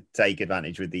tries to take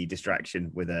advantage with the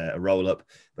distraction with a roll-up,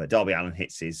 but Darby Allin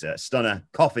hits his stunner,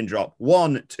 coffin drop,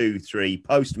 1, 2, 3,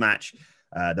 post-match.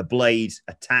 The Blade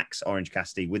attacks Orange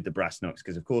Cassidy with the brass knucks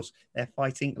because, of course, they're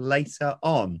fighting later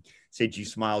on. Sid, you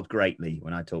smiled greatly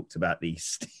when I talked about the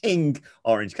Sting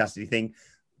Orange Cassidy thing.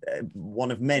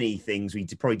 One of many things we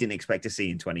probably didn't expect to see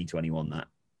in 2021, that.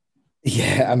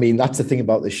 Yeah, I mean, that's the thing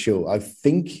about this show. I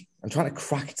think I'm trying to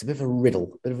crack. It's a bit of a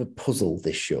riddle, a bit of a puzzle,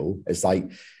 this show. It's like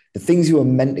the things you were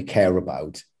meant to care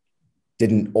about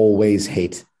didn't always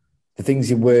hit. The things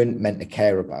you weren't meant to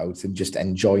care about and just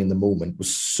enjoying the moment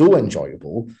was so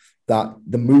enjoyable that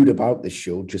the mood about this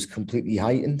show just completely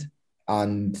heightened.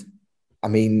 And I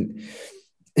mean,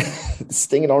 the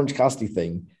Sting and Orange Cassidy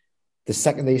thing, the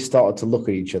second they started to look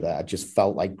at each other, I just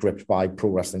felt like gripped by pro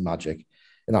wrestling magic.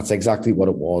 And that's exactly what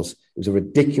it was. It was a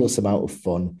ridiculous amount of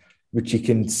fun, which you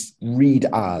can read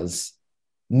as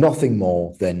nothing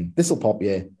more than this will pop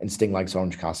you and Sting likes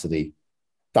Orange Cassidy.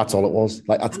 That's all it was.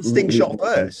 Like that's Sting shot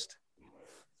first.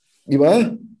 You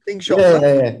were? Sting shot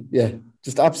first. Yeah.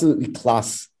 Just absolutely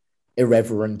class,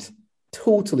 irreverent,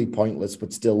 totally pointless,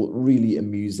 but still really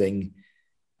amusing.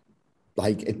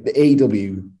 Like the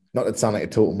AEW, not to sound like a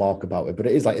total mark about it, but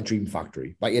it is like a dream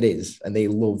factory. Like it is. And they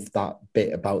love that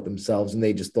bit about themselves. And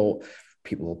they just thought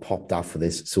people will pop that for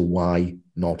this. So why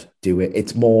not do it?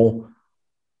 It's more,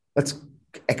 let's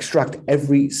extract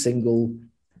every single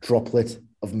droplet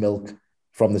of milk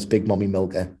from this big mommy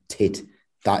milker tit.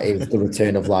 That is the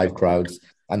return of live crowds.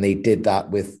 And they did that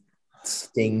with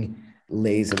Sting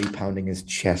lazily pounding his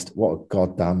chest. What a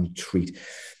goddamn treat.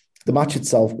 The match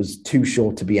itself was too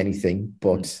short to be anything,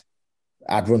 but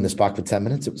I'd run this back for 10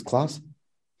 minutes. It was class.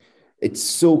 It's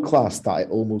so class that it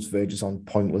almost verges on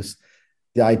pointless.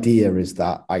 The idea is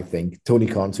that I think Tony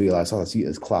Khan's realized, that's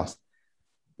Yuta's class.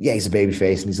 Yeah, he's a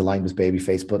babyface and he's aligned with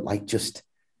babyface, but like just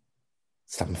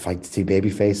have him fight the two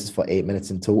babyfaces for 8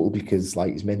 minutes in total because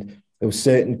like he's meant there were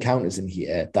certain counters in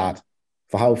here that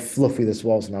for how fluffy this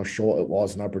was and how short it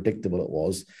was and how predictable it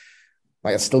was,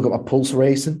 like I still got my pulse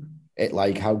racing. It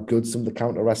like how good some of the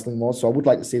counter wrestling was. So I would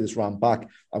like to see this round back.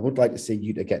 I would like to see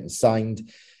Yuta getting signed.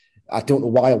 I don't know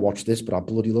why I watched this, but I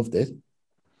bloody loved it.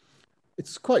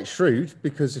 It's quite shrewd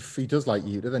because if he does like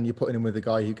Yuta, then you're putting him with the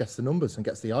guy who gets the numbers and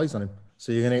gets the eyes on him.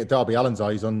 So you're going to get Darby Allin's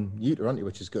eyes on Yuta, aren't you?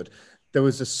 Which is good. There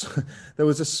was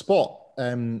a spot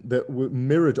that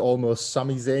mirrored almost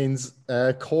Sami Zayn's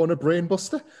corner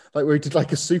brainbuster, like where he did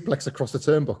like a suplex across the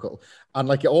turnbuckle, and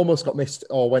like it almost got missed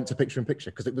or went to picture in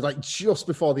picture because it was like just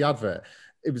before the advert.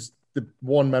 It was the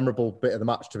one memorable bit of the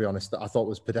match, to be honest, that I thought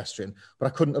was pedestrian. But I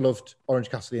couldn't have loved Orange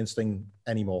Cassidy and Sting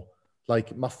anymore.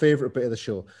 Like my favorite bit of the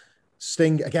show.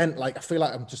 Sting again, like I feel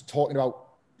like I'm just talking about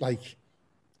like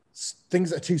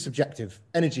things that are too subjective,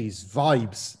 energies,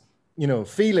 vibes,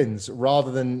 feelings,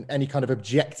 rather than any kind of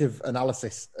objective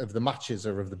analysis of the matches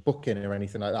or of the booking or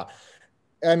anything like that.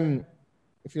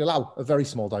 If you allow a very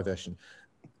small diversion,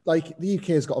 like the UK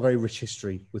has got a very rich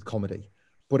history with comedy,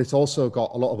 but it's also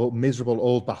got a lot of miserable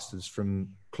old bastards from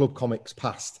club comics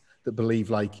past that believe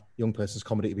like young person's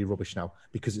comedy to be rubbish now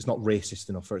because it's not racist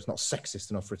enough or it's not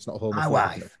sexist enough or it's not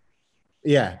homophobic enough.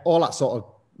 Yeah, all that sort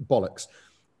of bollocks.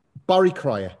 Barry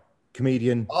Cryer,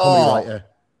 comedian, comedy writer,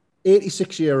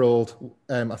 86-year-old,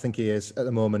 I think he is at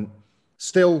the moment,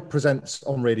 still presents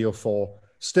on Radio 4,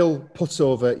 still puts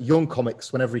over young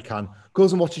comics whenever he can,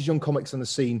 goes and watches young comics on the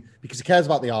scene because he cares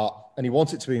about the art and he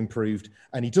wants it to be improved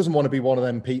and he doesn't want to be one of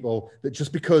them people that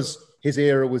just because his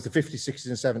era was the 50s, 60s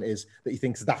and 70s that he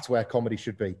thinks that's where comedy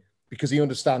should be because he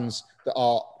understands that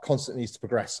art constantly needs to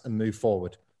progress and move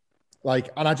forward. Like,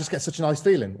 and I just get such a nice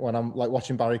feeling when I'm like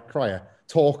watching Barry Cryer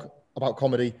talk about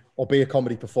comedy or be a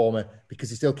comedy performer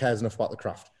because he still cares enough about the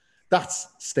craft. That's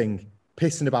Sting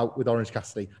pissing about with Orange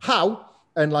Cassidy. How?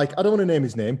 And like, I don't want to name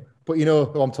his name, but you know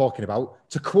who I'm talking about.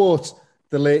 To quote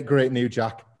the late, great New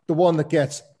Jack, the one that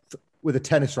gets with a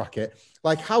tennis racket,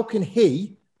 like how can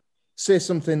he say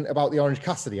something about the Orange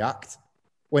Cassidy act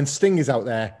when Sting is out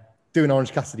there doing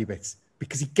Orange Cassidy bits?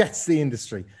 Because he gets the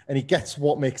industry and he gets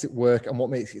what makes it work and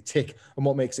what makes it tick and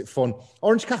what makes it fun.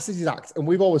 Orange Cassidy's act, and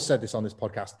we've always said this on this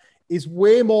podcast, is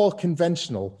way more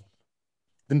conventional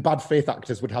than bad faith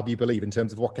actors would have you believe in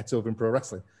terms of what gets over in pro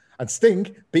wrestling. And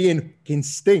Sting, being in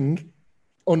Sting,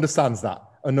 understands that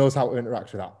and knows how to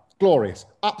interact with that. Glorious,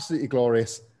 absolutely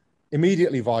glorious,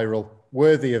 immediately viral,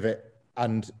 worthy of it,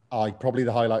 and probably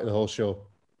the highlight of the whole show.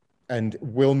 And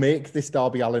will make this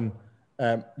Darby Allin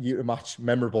Yuta match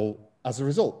memorable as a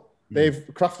result. They've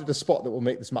crafted a spot that will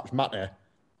make this match matter,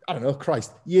 I don't know,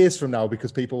 Christ, years from now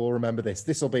because people will remember this.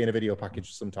 This will be in a video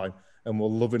package sometime and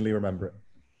we'll lovingly remember it.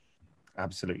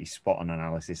 Absolutely spot on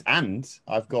analysis. And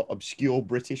I've got obscure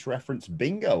British reference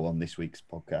bingo on this week's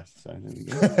podcast. So there we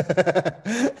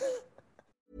go.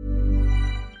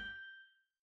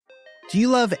 Do you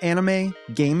love anime,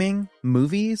 gaming,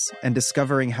 movies, and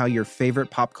discovering how your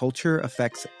favorite pop culture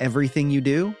affects everything you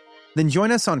do? Then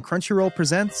join us on Crunchyroll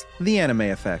Presents The Anime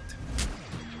Effect.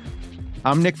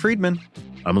 I'm Nick Friedman.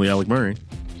 I'm Lee Alec Murray.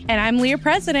 And I'm Leah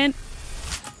President.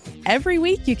 Every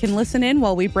week, you can listen in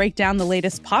while we break down the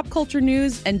latest pop culture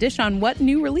news and dish on what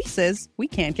new releases we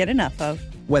can't get enough of.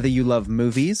 Whether you love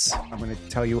movies, I'm going to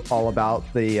tell you all about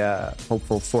the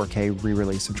hopeful 4K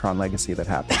re-release of Tron Legacy that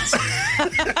happens.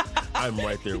 I'm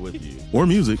right there with you. Or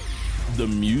music. The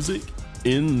music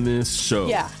in this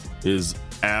show is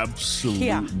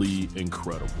absolutely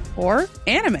incredible. Or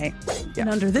anime. And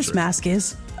under this mask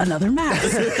is another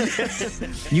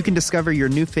mask. You can discover your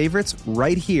new favorites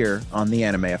right here on The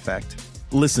Anime Effect.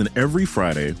 Listen every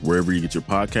Friday wherever you get your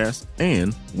podcasts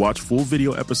and watch full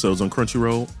video episodes on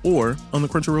Crunchyroll or on the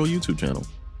Crunchyroll YouTube channel.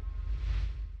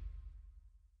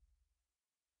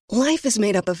 Life is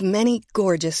made up of many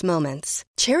gorgeous moments.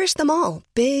 Cherish them all,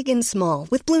 big and small,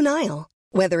 with Blue Nile.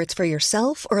 Whether it's for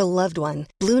yourself or a loved one,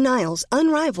 Blue Nile's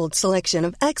unrivaled selection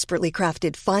of expertly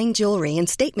crafted fine jewelry and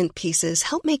statement pieces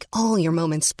help make all your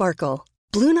moments sparkle.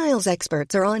 Blue Nile's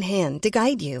experts are on hand to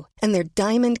guide you, and their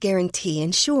diamond guarantee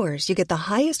ensures you get the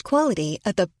highest quality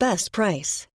at the best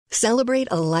price. Celebrate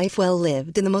a life well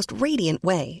lived in the most radiant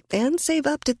way and save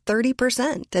up to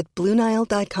 30% at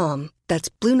BlueNile.com. That's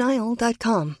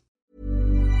BlueNile.com.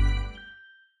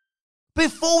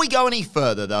 Before we go any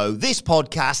further, though, this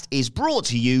podcast is brought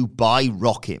to you by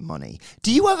Rocket Money.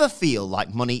 Do you ever feel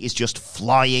like money is just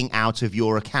flying out of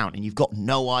your account and you've got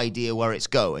no idea where it's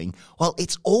going? Well,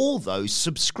 it's all those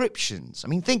subscriptions. I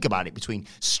mean, think about it. Between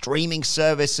streaming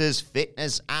services,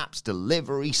 fitness apps,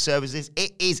 delivery services,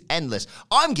 it is endless.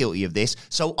 I'm guilty of this,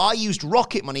 so I used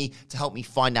Rocket Money to help me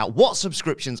find out what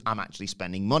subscriptions I'm actually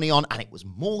spending money on, and it was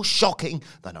more shocking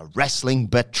than a wrestling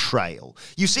betrayal.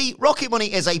 You see, Rocket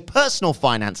Money is a personal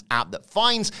finance app that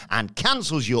finds and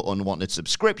cancels your unwanted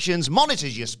subscriptions,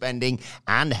 monitors your spending,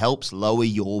 and helps lower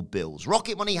your bills.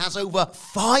 Rocket Money has over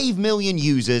 5 million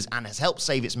users and has helped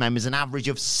save its members an average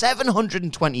of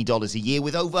 $720 a year,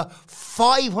 with over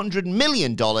 $500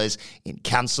 million in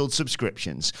cancelled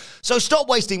subscriptions. So stop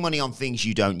wasting money on things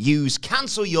you don't use.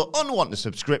 Cancel your unwanted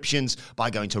subscriptions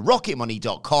by going to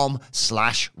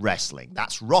rocketmoney.com/wrestling.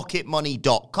 That's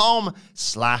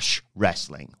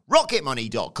rocketmoney.com/wrestling.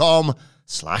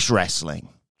 rocketmoney.com/wrestling.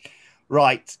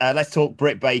 Right, let's talk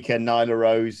Britt Baker, Nyla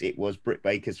Rose. It was Britt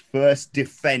Baker's first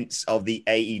defense of the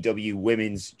AEW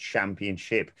Women's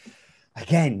Championship.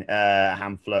 Again,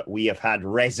 Hamflet, we have had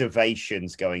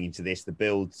reservations going into this. The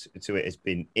build to it has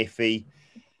been iffy.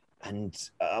 And,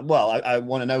 I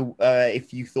want to know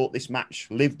if you thought this match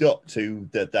lived up to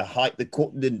the hype,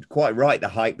 the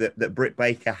hype that Britt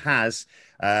Baker has,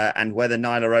 and whether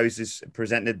Nyla Rose has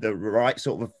presented the right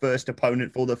sort of first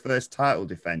opponent for the first title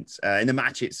defense. In the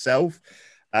match itself,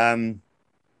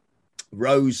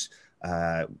 Rose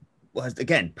was,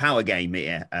 again, power game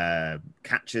here,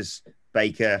 catches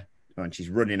Baker when she's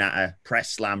running at her,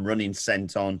 press slam, running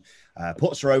senton,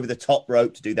 puts her over the top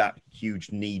rope to do that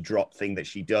huge knee drop thing that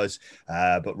she does.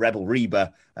 But Rebel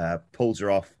Reba pulls her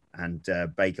off, and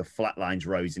Baker flatlines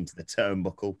Rose into the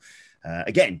turnbuckle.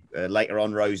 Later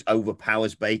on, Rose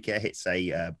overpowers Baker, hits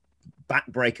a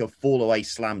backbreaker, fall away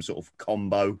slam sort of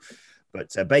combo.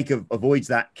 But Baker avoids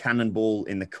that cannonball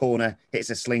in the corner, hits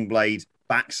a sling blade,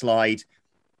 backslide.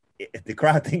 The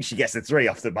crowd thinks she gets a 3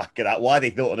 off the back of that. Why they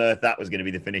thought on earth that was going to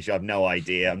be the finish, I've no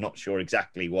idea. I'm not sure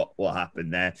exactly what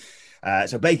happened there.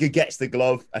 So Baker gets the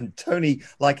glove, and Tony,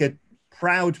 like a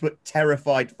proud but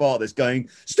terrified father's going,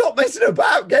 stop messing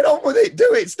about, get on with it,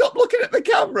 do it, stop looking at the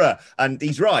camera. And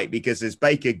he's right, because as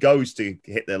Baker goes to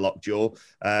hit the lockjaw,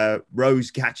 Rose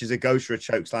catches a ghost for a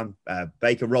chokeslam.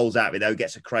 Baker rolls out with it, though,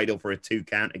 gets a cradle for a 2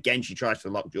 count. Again, she tries for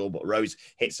the lockjaw, but Rose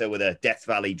hits her with a Death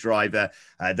Valley driver.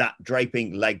 That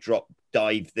draping leg drop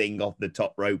dive thing off the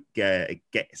top rope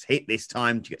gets hit this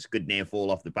time. She gets a good near fall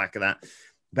off the back of that.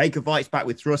 Baker fights back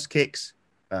with thrust kicks.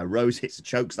 Rose hits a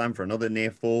chokeslam for another near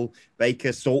fall.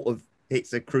 Baker sort of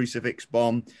hits a crucifix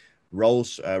bomb,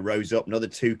 rolls Rose up, another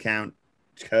 2 count.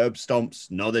 Curb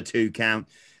stomps, another 2 count.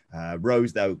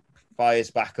 Rose, though,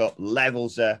 fires back up,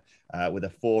 levels her with a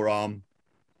forearm.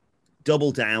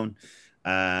 Double down.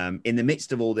 In the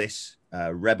midst of all this,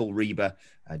 Rebel Reba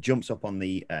jumps up on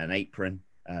an apron,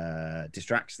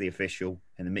 distracts the official.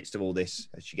 In the midst of all this,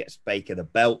 she gets Baker the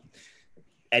belt.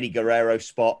 Eddie Guerrero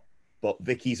spot. but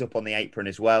Vicky's up on the apron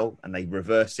as well, and they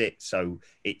reverse it. So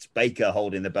it's Baker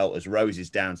holding the belt as Rose is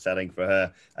down, selling for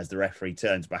her as the referee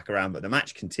turns back around. But the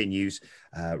match continues.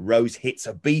 Rose hits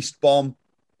a beast bomb,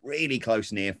 really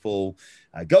close near fall,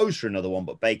 goes for another one,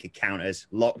 but Baker counters,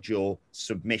 lockjaw,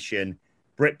 submission.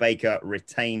 Britt Baker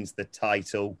retains the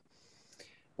title.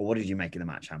 But what did you make of the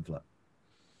match, Hamflet?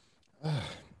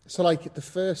 So, like, the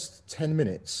first 10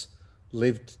 minutes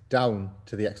lived down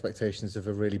to the expectations of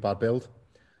a really bad build.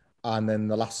 And then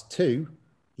the last two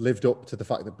lived up to the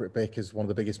fact that Britt Baker's one of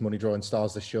the biggest money drawing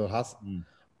stars this show has.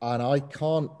 And I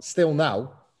can't still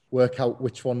now work out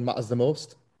which one matters the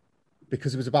most,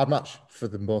 because it was a bad match for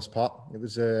the most part. It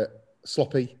was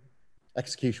sloppy.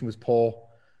 Execution was poor.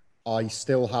 I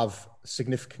still have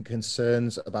significant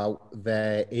concerns about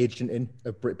their agenting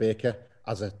of Britt Baker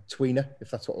as a tweener, if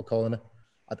that's what we're calling her.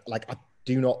 I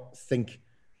do not think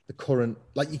the current...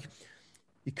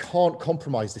 You can't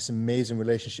compromise this amazing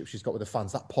relationship she's got with the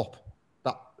fans. That pop,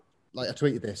 I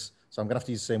tweeted this, so I'm going to have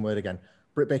to use the same word again.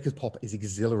 Britt Baker's pop is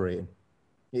exhilarating.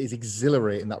 It is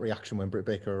exhilarating, that reaction when Britt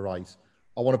Baker arrives.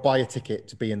 I want to buy a ticket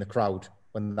to be in the crowd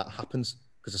when that happens,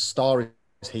 because a star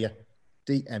is here.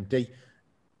 DMD.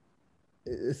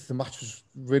 The match was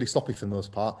really sloppy for the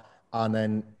most part. And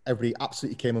then everybody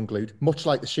absolutely came unglued, much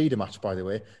like the Shida match, by the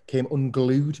way, came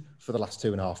unglued for the last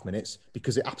 2.5 minutes,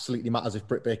 because it absolutely matters if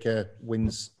Britt Baker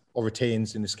wins or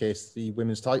retains, in this case, the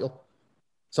women's title.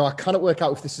 So I cannot work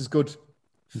out if this is good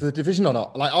for the division or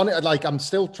not. I'm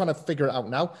still trying to figure it out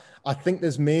now. I think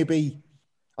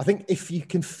if you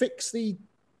can fix the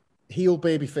heel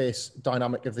babyface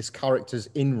dynamic of this character's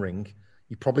in-ring,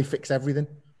 you probably fix everything.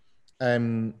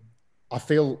 I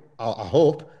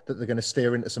hope that they're going to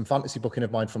steer into some fantasy booking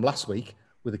of mine from last week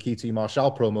with the QT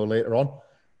Marshall promo later on,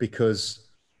 because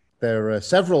there are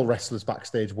several wrestlers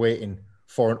backstage waiting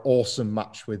for an awesome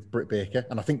match with Britt Baker.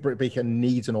 And I think Britt Baker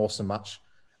needs an awesome match.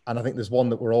 And I think there's one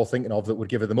that we're all thinking of that would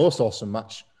give her the most awesome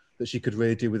match that she could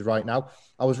really do with right now.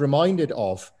 I was reminded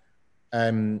of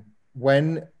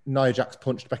when Nia Jax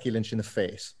punched Becky Lynch in the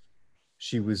face.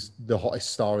 She was the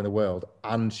hottest star in the world,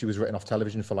 and she was written off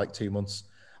television for like 2 months.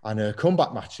 And her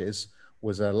comeback matches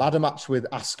was a ladder match with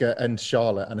Asuka and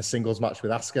Charlotte and a singles match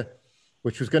with Asuka,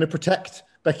 which was going to protect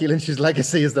Becky Lynch's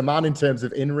legacy as the man in terms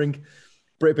of in-ring.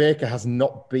 Britt Baker has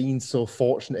not been so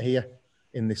fortunate here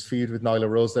in this feud with Nyla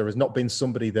Rose. There has not been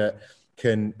somebody that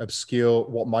can obscure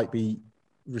what might be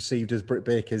received as Britt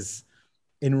Baker's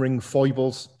in-ring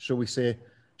foibles, shall we say.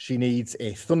 She needs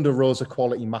a Thunder Rosa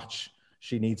quality match.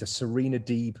 She needs a Serena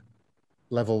Deeb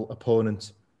level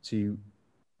opponent to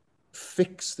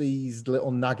fix these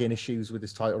little nagging issues with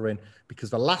this title reign, because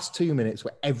the last 2 minutes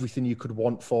were everything you could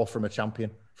want from a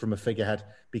champion, from a figurehead,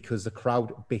 because the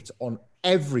crowd bit on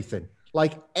everything,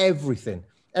 like everything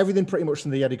pretty much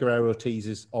from the Eddie Guerrero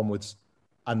teases onwards,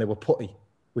 and they were putty,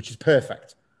 which is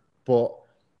perfect. But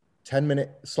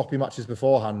 10-minute sloppy matches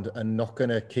beforehand are not going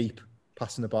to keep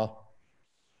passing the bar.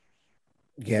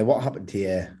 Yeah, what happened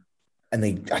here? And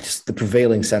the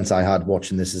prevailing sense I had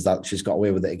watching this is that she's got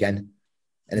away with it again.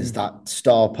 And is that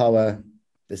star power?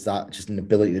 Is that just an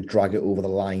ability to drag it over the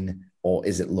line? Or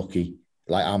is it lucky?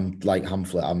 I'm like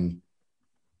Hamflet.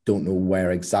 Don't know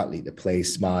where exactly to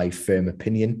place my firm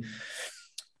opinion.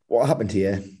 What happened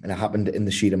here, and it happened in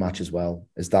the Shida match as well,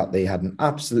 is that they had an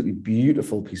absolutely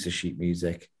beautiful piece of sheet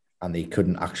music and they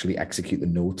couldn't actually execute the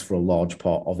notes for a large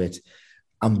part of it.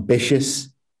 Ambitious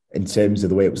in terms of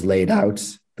the way it was laid out,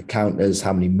 the counters,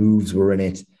 how many moves were in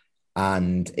it.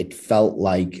 And it felt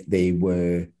like they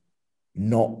were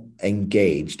not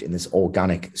engaged in this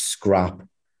organic scrap.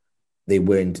 They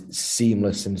weren't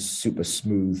seamless and super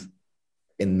smooth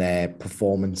in their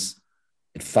performance.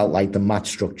 It felt like the match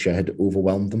structure had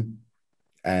overwhelmed them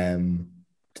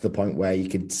to the point where you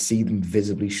could see them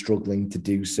visibly struggling to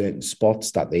do certain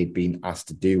spots that they'd been asked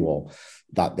to do, or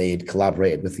that they'd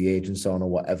collaborated with the agents on, or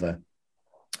whatever.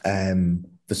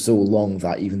 For so long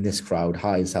that even this crowd,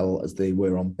 high as hell as they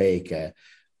were on Baker,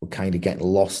 were kind of getting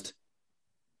lost.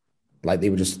 Like they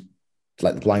were just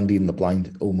like the blind leading the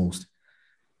blind almost.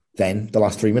 Then the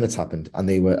last 3 minutes happened and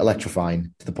they were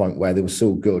electrifying to the point where they were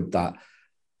so good that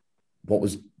what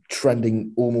was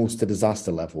trending almost to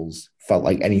disaster levels felt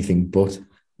like anything but.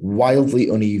 Wildly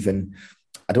uneven.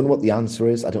 I don't know what the answer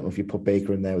is. I don't know if you put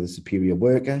Baker in there with a superior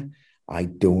worker. I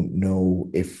don't know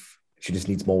if she just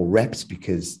needs more reps,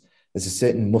 because there's a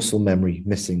certain muscle memory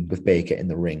missing with Baker in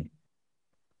the ring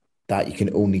that you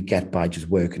can only get by just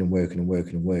working and working and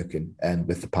working and working. And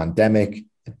with the pandemic,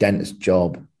 the dentist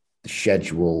job, the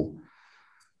schedule,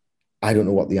 I don't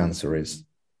know what the answer is.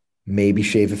 Maybe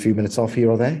shave a few minutes off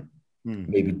here or there.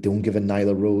 Maybe don't give a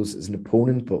Nyla Rose as an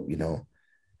opponent, but,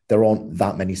 there aren't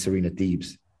that many Serena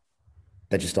Deebs.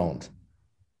 They just aren't.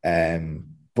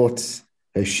 But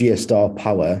her sheer star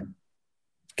power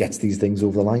gets these things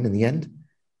over the line in the end.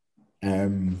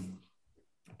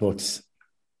 But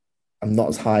I'm not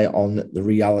as high on the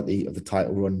reality of the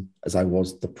title run as I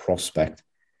was the prospect.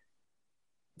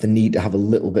 The need to have a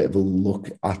little bit of a look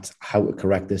at how to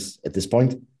correct this at this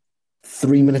point.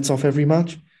 3 minutes off every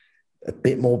match, a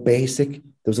bit more basic. There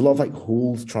was a lot of like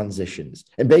hold transitions.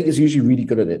 And Baker's usually really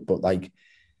good at it, but like,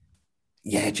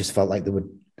 yeah, it just felt like they were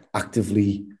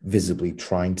actively, visibly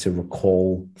trying to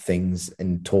recall things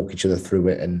and talk each other through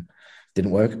it, and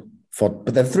didn't work. But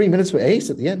then 3 minutes were ace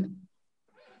at the end.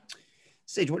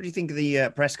 Sid, what do you think of the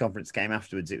press conference came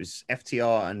afterwards? It was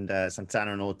FTR and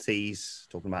Santana and Ortiz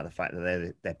talking about the fact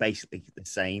that they're basically the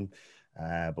same.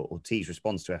 But Ortiz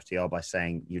responds to FTR by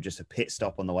saying, "You're just a pit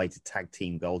stop on the way to tag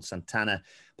team gold." Santana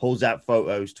pulls out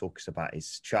photos, talks about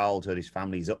his childhood, his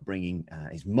family's upbringing,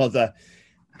 his mother.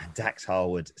 And Dax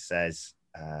Harwood says,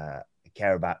 "I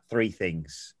care about three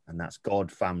things, and that's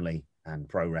God, family, and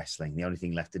pro wrestling. The only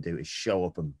thing left to do is show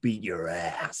up and beat your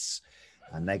ass."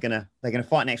 And they're gonna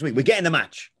fight next week. We're getting the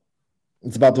match.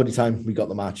 It's about bloody time we got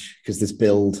the match, because this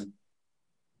build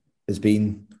has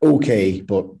been okay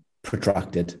but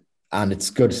protracted, and it's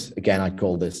good. Again, I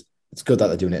call this. It's good that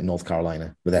they're doing it in North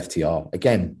Carolina with FTR.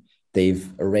 Again,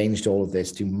 they've arranged all of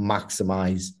this to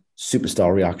maximize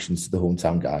superstar reactions to the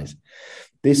hometown guys.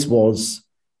 This was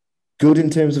good in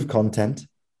terms of content,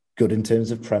 good in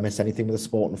terms of premise. Anything with a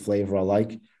sport and flavor I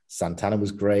like. Santana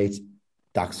was great.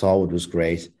 Dax Harwood was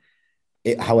great.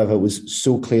 It, however, was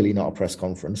so clearly not a press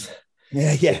conference.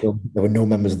 Yeah. There were no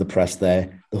members of the press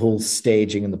there. The whole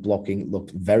staging and the blocking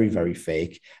looked very, very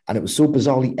fake. And it was so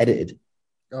bizarrely edited.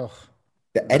 Oh,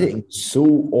 the editing was so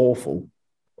awful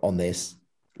on this.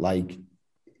 Like,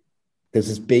 there's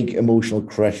this big emotional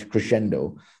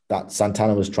crescendo that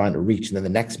Santana was trying to reach. And then the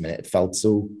next minute, it felt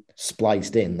so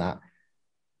spliced in that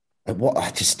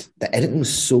the editing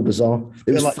was so bizarre.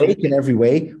 It was fake in every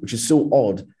way, which is so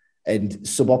odd and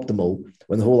suboptimal,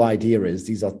 when the whole idea is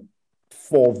these are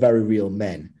four very real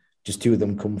men. Just two of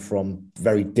them come from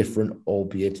very different,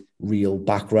 albeit real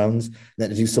backgrounds. And then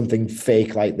to do something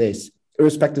fake like this,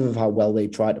 irrespective of how well they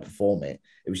tried to perform it,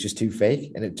 it was just too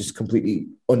fake, and it just completely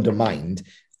undermined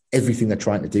everything they're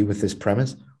trying to do with this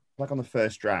premise. Like on the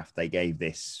first draft, they gave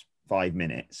this 5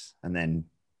 minutes, and then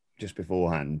just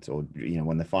beforehand, or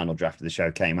when the final draft of the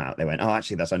show came out, they went, "Oh,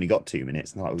 actually, that's only got 2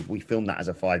 minutes." And like, we filmed that as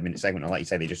a 5-minute segment. And like you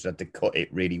say, they just had to cut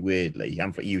it really weirdly.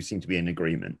 You seem to be in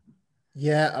agreement.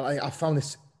 Yeah, I found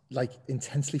this like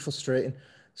intensely frustrating.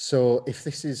 So if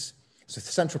the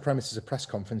central premise is a press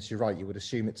conference, you're right, you would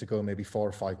assume it to go maybe 4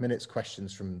 or 5 minutes,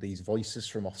 questions from these voices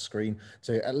from off screen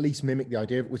to at least mimic the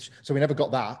idea, so we never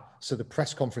got that. So the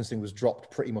press conference thing was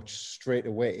dropped pretty much straight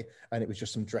away, and it was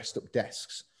just some dressed up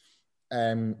desks.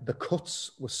 The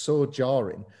cuts were so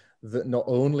jarring that not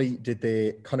only did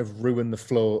they kind of ruin the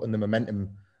flow and the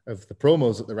momentum of the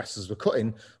promos that the wrestlers were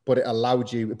cutting, but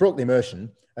it broke the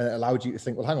immersion, and it allowed you to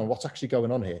think, well, hang on, what's actually going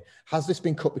on here? Has this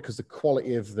been cut because the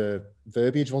quality of the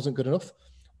verbiage wasn't good enough?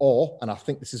 Or, and I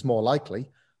think this is more likely,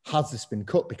 has this been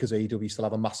cut because AEW still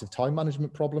have a massive time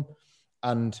management problem?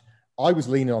 And I was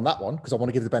leaning on that one because I want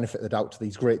to give the benefit of the doubt to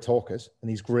these great talkers and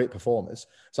these great performers.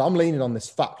 So I'm leaning on this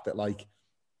fact that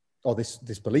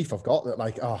this belief I've got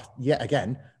that yet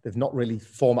again, they've not really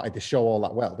formatted the show all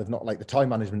that well. They've not, the time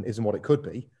management isn't what it could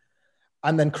be.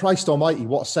 And then Christ almighty,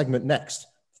 what a segment next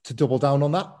to double down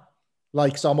on that.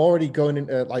 So I'm already going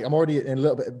into, I'm already in a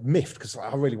little bit miffed because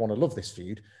I really want to love this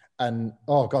feud. And,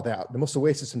 oh God, they must have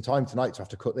wasted some time tonight to have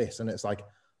to cut this. And it's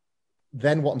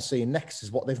then what I'm seeing next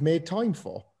is what they've made time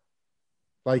for.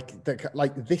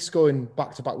 This going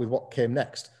back to back with what came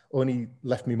next only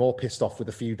left me more pissed off with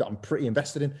a feud that I'm pretty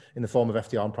invested in the form of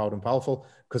FTR and Proud and Powerful,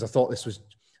 because I thought this was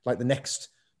the next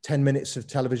 10 minutes of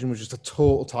television was just a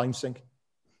total time sink.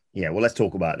 Yeah, well, let's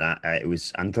talk about that. It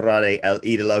was Andrade El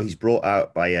Idolo. He's brought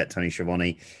out by Tony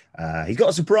Schiavone. He's got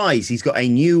a surprise. He's got a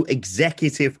new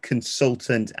executive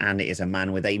consultant, and it is a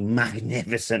man with a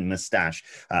magnificent mustache.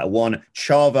 One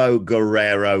Chavo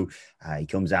Guerrero. He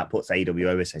comes out, puts AEW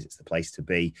over, says it's the place to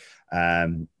be.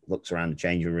 Looks around the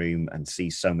changing room and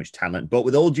sees so much talent. But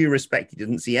with all due respect, he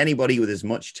doesn't see anybody with as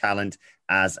much talent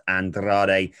as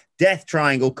Andrade. Death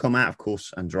Triangle come out. Of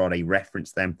course, Andrade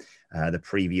referenced them the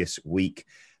previous week.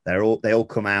 They all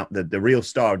come out. The real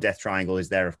star of Death Triangle is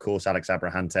there, of course, Alex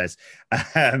Abrahantes.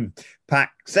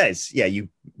 Pac says, yeah, you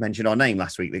mentioned our name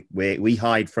last week. We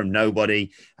hide from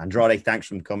nobody. Andrade thanks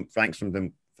them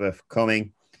for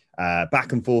coming.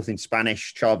 Back and forth in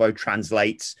Spanish. Chavo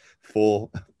translates for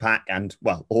Pac and,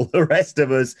 well, all the rest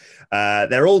of us.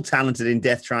 They're all talented in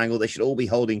Death Triangle. They should all be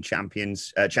holding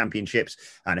championships.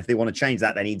 And if they want to change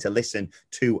that, they need to listen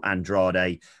to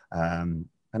Andrade. And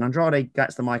Andrade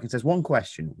gets the mic and says, one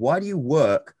question. Why do you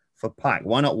work for Pac?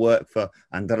 Why not work for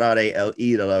Andrade El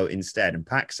Idolo instead? And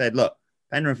Pac said, look,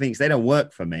 Penta and Phoenix, they don't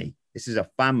work for me. This is a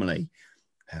family.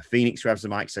 Phoenix grabs the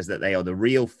mic, says that they are the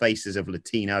real faces of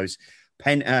Latinos.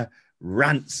 Penta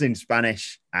rants in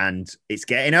Spanish, and it's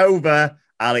getting over.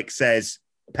 Alex says,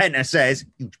 Penta says,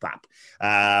 huge pap.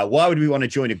 Why would we want to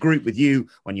join a group with you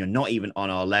when you're not even on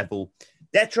our level?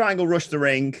 Death Triangle rush the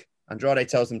ring. Andrade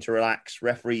tells them to relax.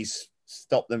 Referees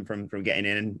stop them from getting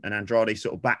in, and Andrade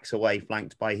sort of backs away,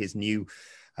 flanked by his new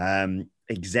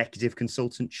executive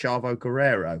consultant, Chavo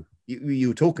Guerrero. You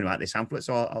were talking about this, Hamlet,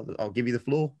 so I'll give you the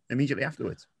floor immediately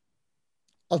afterwards.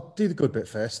 I'll do the good bit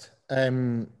first.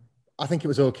 I think it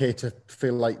was okay to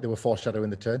feel like they were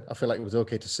foreshadowing the turn. I feel like it was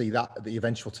okay to see that at the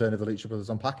eventual turn of the Lucha Brothers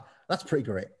on Pac. That's pretty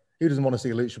great. Who doesn't want to see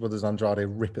Lucha Brothers Andrade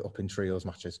rip it up in trios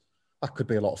matches? That could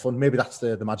be a lot of fun. Maybe that's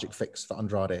the magic fix for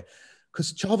Andrade.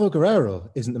 Because Chavo Guerrero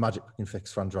isn't the magic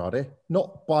fix for Andrade.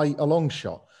 Not by a long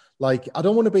shot. Like, I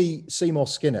don't want to be Seymour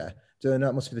Skinner doing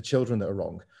that must be the children that are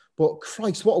wrong. But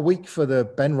Christ, what a week for the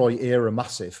Ben Roy era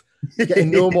massive. Getting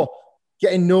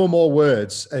no more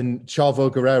words and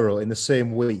Chavo Guerrero in the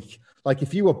same week. Like,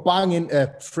 if you were banging a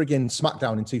friggin'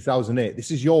 SmackDown in 2008, this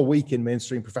is your week in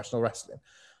mainstream professional wrestling.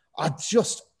 I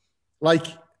swore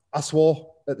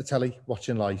at the telly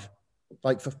watching live.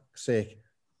 Like, for sake.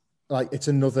 Like, it's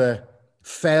another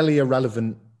fairly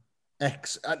irrelevant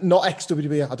not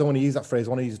ex-WWE. I don't want to use that phrase. I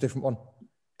want to use a different one.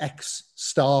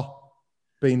 Ex-star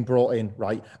being brought in,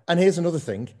 right? And here's another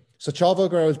thing. So Chavo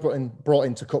Guerrero is brought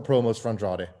in to cut promos for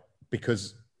Andrade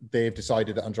because they've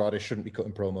decided that Andrade shouldn't be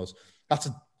cutting promos. That's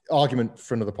an argument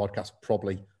for another podcast,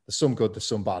 probably. There's some good, there's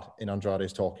some bad in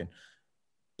Andrade's talking.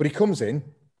 But he comes in,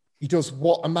 he does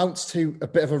what amounts to a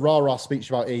bit of a rah-rah speech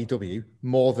about AEW,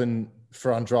 more than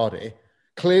for Andrade.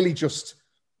 Clearly just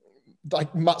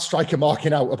like Matt Striker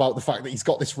marking out about the fact that he's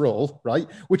got this role, right?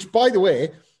 Which, by the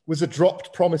way, was a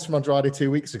dropped promise from Andrade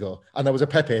 2 weeks ago, and there was a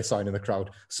Pepe sign in the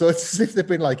crowd. So it's as if they've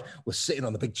been like, we're sitting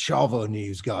on the big Chavo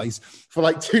news, guys, for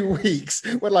like 2 weeks,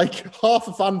 where like half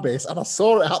a fan base, and I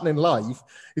saw it happening live,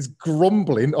 is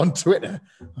grumbling on Twitter.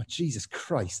 Oh, Jesus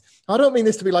Christ. I don't mean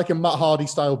this to be like a Matt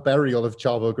Hardy-style burial of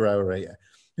Chavo Guerrero here.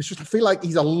 It's just, I feel like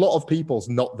he's a lot of people's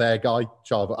not their guy,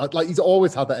 Chavo. Like, he's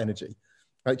always had that energy.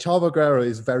 Like, Chavo Guerrero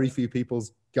is very few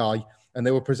people's guy, and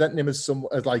they were presenting him as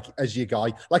your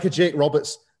guy, like a Jake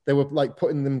Roberts. They were like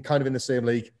putting them kind of in the same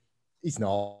league. He's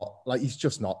not. Like, he's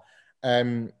just not.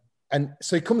 And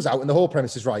so he comes out, and the whole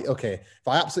premise is, right, okay, if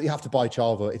I absolutely have to buy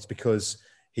Chavo, it's because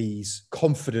he's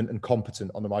confident and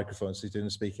competent on the microphone, so he's doing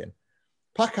the speaking.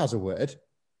 Pac has a word,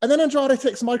 and then Andrade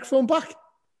takes the microphone back.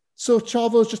 So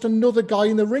Chavo's just another guy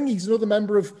in the ring. He's another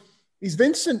member of... He's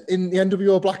Vincent in the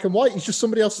NWO Black and White. He's just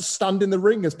somebody else to stand in the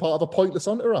ring as part of a pointless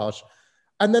entourage.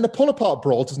 And then a pull-apart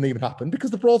brawl doesn't even happen because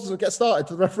the brawl doesn't get started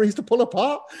for the referees to pull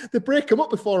apart. They break them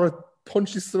up before a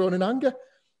punch is thrown in anger.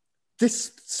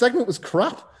 This segment was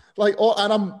crap. Like,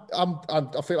 and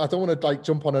I feel I don't want to like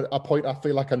jump on a point I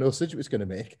feel like I know Sidgwick's going to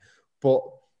make, but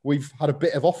we've had a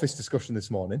bit of office discussion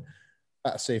this morning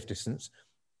at a safe distance,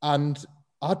 and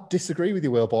I disagree with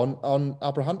you, Wilborn, on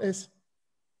Abrahantes,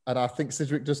 and I think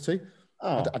Sidgwick does too.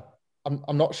 Oh.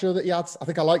 I'm not sure that he adds. I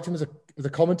think I liked him as a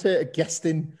commentator,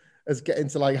 guesting, as getting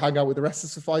to like hang out with the rest of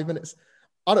us for 5 minutes.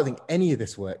 I don't think any of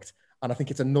this worked. And I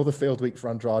think it's another failed week for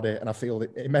Andrade. And I feel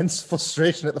immense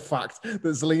frustration at the fact that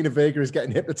Zelina Vega is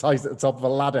getting hypnotized at the top of a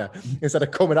ladder instead of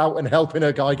coming out and helping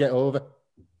her guy get over.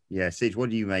 Yeah, Sige,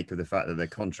 what do you make of the fact that the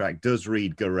contract does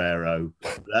read Guerrero?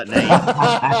 That name.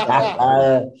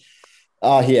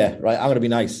 Yeah, right. I'm going to be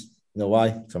nice. You know why?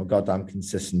 Because I'm a goddamn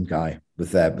consistent guy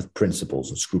with principles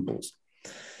and scruples.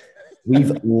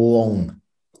 We've long,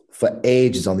 for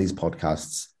ages on these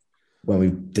podcasts, when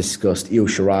we've discussed Io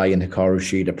Shirai and Hikaru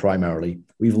Shida primarily,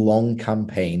 we've long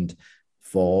campaigned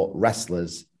for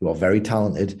wrestlers who are very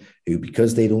talented, who,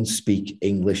 because they don't speak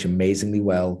English amazingly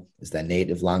well as their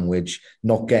native language,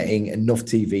 not getting enough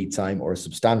TV time or a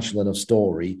substantial enough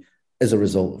story as a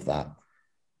result of that.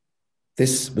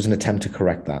 This was an attempt to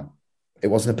correct that. It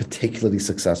wasn't a particularly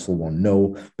successful one,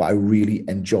 no, but I really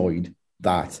enjoyed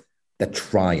that they're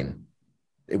trying.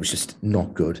 It was just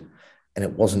not good. And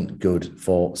it wasn't good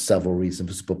for several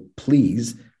reasons. But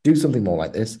please do something more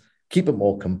like this. Keep it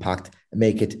more compact and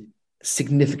make it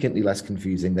significantly less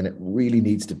confusing than it really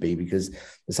needs to be. Because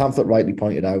as Hamlet rightly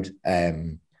pointed out,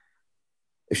 if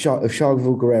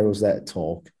Chavo Guerrero's there to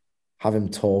talk, have him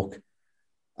talk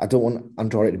I don't want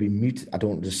Andrade to be mute. I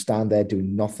don't want to just stand there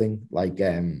doing nothing like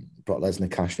Brock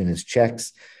Lesnar cashing in his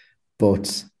checks.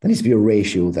 But there needs to be a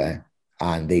ratio there.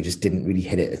 And they just didn't really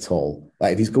hit it at all.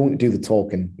 Like if he's going to do the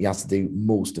talking, he has to do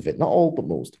most of it. Not all, but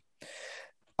most.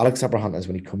 Alex Abrahantes,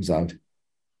 when he comes out,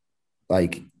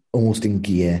 like almost in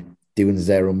gear, doing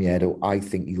Zero Miedo, I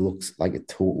think he looks like a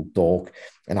total dork.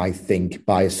 And I think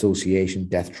by association,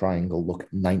 Death Triangle look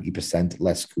 90%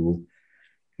 less cool.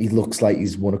 He looks like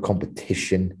he's won a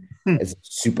competition as a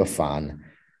super fan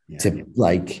to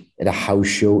like at a house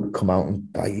show to come out and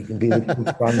you can be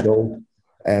the grand old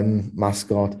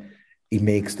mascot. He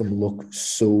makes them look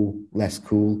so less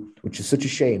cool, which is such a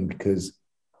shame because,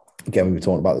 again, we were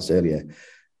talking about this earlier.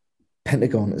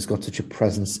 Pentagon has got such a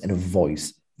presence and a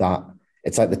voice that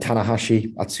it's like the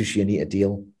Tanahashi Atsushi Onita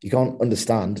deal. You can't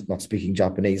understand, not speaking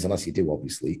Japanese, unless you do,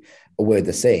 obviously, a word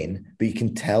they're saying, but you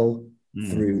can tell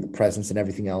through the presence and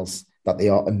everything else that they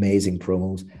are amazing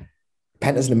promos.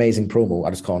 Penta's an amazing promo. I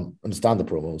just can't understand the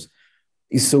promos.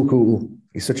 He's so cool.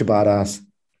 He's such a badass.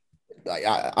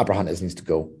 Abrahantes needs to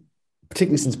go,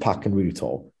 particularly since Pac can really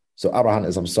talk. So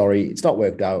Abrahantes, I'm sorry, it's not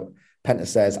worked out. Penta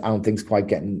says, I don't think it's quite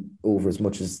getting over as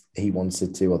much as he wants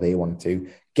it to or they want it to.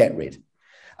 Get rid.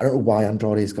 I don't know why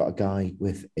Andrade's got a guy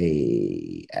with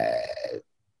a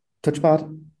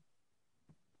touchpad.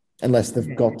 Unless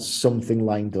they've got something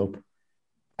lined up.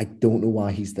 I don't know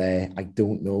why he's there. I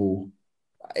don't know.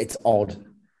 It's odd.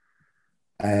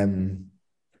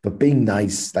 But being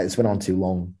nice, like this went on too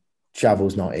long.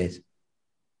 Chavo's not it.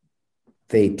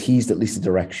 They teased at least a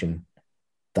direction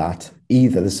that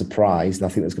either the surprise, and I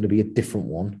think there's going to be a different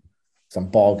one, because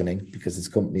I'm bargaining because this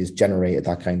company has generated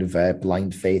that kind of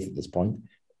blind faith at this point,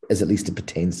 as at least it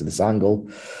pertains to this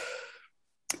angle.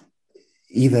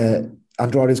 Either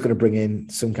Andrade is going to bring in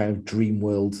some kind of dream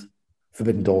world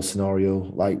Forbidden Door scenario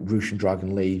like Rush and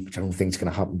Dragon Lee, which I don't think is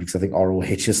going to happen because I think ROH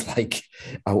is like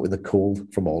out in the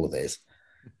cold from all of this,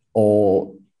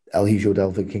 or El Hijo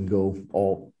del Vikingo,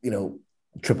 or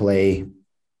AAA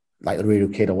like the Radio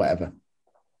Kid or whatever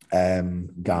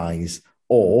guys,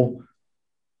 or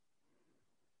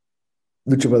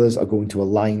Lucha Brothers are going to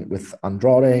align with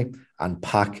Andrade, and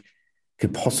Pac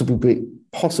could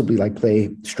possibly like play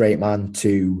straight man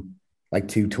to like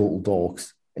two total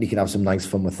dorks, and he can have some nice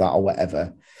fun with that or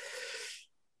whatever.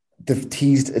 They've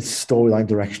teased a storyline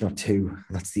direction or two.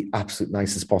 And that's the absolute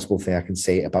nicest possible thing I can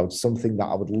say about something that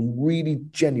I would really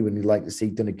genuinely like to see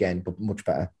done again, but much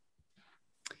better.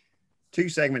 Two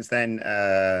segments then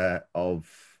of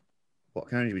what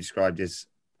can only be described as,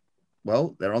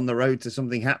 well, they're on the road to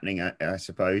something happening, I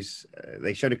suppose.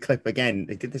 They showed a clip again.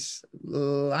 They did this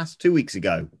 2 weeks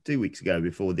ago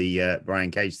before the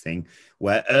Brian Cage thing,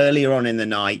 where earlier on in the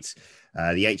night,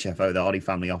 the HFO, the Hardy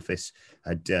Family Office,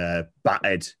 had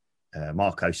battered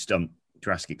Marco Stunt.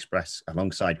 Jurassic Express,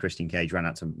 alongside Christian Cage, ran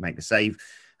out to make the save.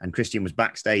 And Christian was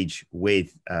backstage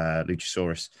with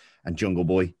Luchasaurus and Jungle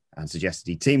Boy and suggested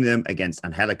he team them against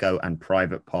Angelico and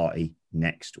Private Party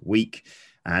next week.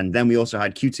 And then we also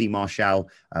had QT Marshall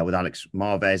with Alex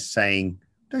Marvez saying,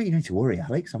 don't you need to worry,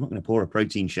 Alex. I'm not going to pour a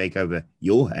protein shake over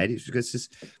your head. It's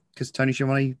because Tony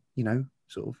Schiavone,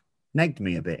 sort of negged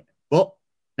me a bit. But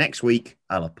next week,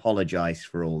 I'll apologize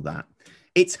for all that.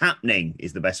 It's happening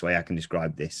is the best way I can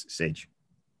describe this, Sige.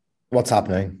 What's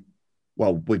happening?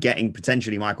 Well, we're getting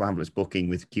potentially Michael Hamlet's booking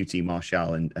with QT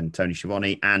Marshall and Tony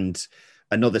Schiavone, and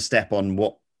another step on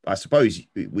what I suppose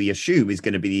we assume is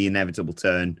going to be the inevitable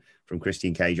turn from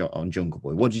Christian Cage on Jungle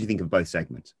Boy. What did you think of both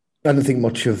segments? I don't think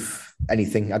much of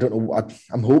anything. I don't know.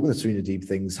 I'm hoping there's Serena Deep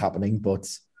things happening, but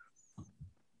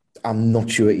I'm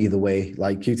not sure either way.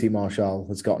 Like QT Marshall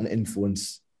has got an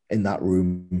influence in that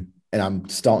room, and I'm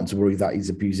starting to worry that he's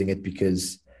abusing it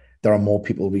because there are more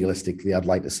people realistically I'd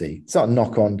like to see. It's not a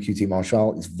knock on QT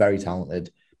Marshall. He's very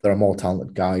talented. There are more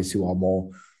talented guys who are more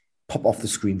pop off the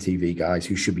screen TV guys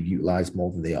who should be utilized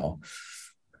more than they are.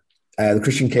 The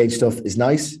Christian Cage stuff is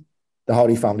nice. The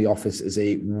Hardy Family Office is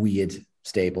a weird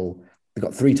stable. They've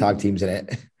got 3 tag teams in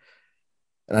it.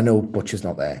 And I know Butcher's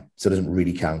not there, so it doesn't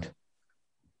really count.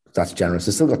 That's generous.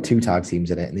 They've still got 2 tag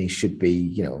teams in it, and they should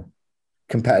be,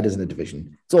 competitors in the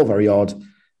division. It's all very odd.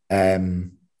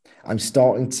 I'm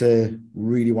starting to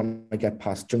really want to get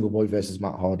past Jungle Boy versus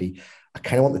Matt Hardy. I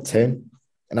kind of want the turn.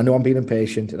 And I know I'm being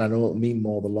impatient, and I know it'll mean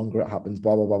more the longer it happens,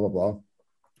 blah, blah, blah, blah, blah.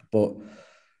 But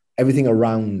everything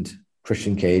around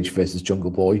Christian Cage versus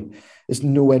Jungle Boy is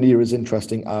nowhere near as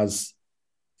interesting as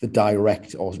the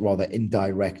direct, or rather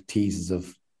indirect teasers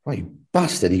of, oh, you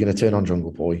bastard, you're going to turn on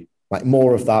Jungle Boy. Like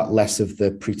more of that, less of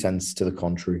the pretense to the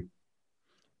contrary.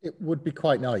 It would be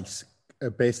quite nice.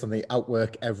 based on the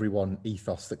outwork everyone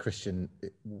ethos that Christian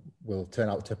will turn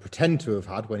out to pretend to have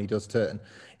had when he does turn,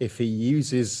 if he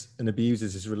uses and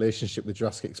abuses his relationship with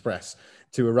Jurassic Express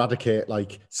to eradicate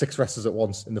like 6 wrestlers at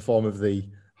once in the form of the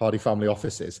Hardy family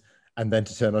offices, and then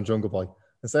to turn on Jungle Boy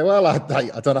and say, well, I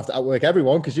don't have to outwork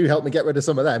everyone because you helped me get rid of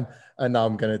some of them, and now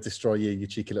I'm going to destroy you, you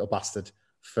cheeky little bastard,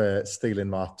 for stealing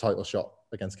my title shot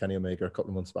against Kenny Omega a couple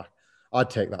of months back. I'd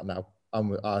take that now.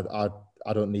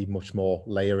 I don't need much more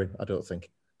layering, I don't think,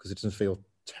 because it doesn't feel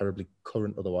terribly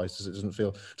current otherwise. It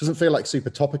doesn't feel like super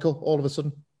topical all of a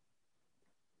sudden.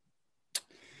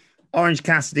 Orange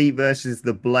Cassidy versus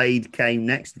The Blade came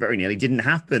next. Very nearly didn't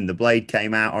happen. The Blade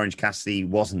came out. Orange Cassidy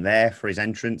wasn't there for his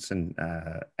entrance, and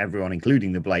everyone,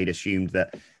 including The Blade, assumed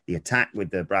that the attack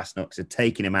with the brass knucks had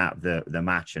taken him out of the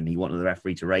match, and he wanted the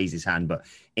referee to raise his hand. But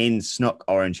in snuck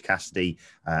Orange Cassidy,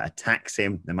 attacks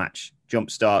him. The match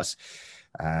jump starts.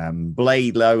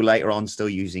 Blade low later on, still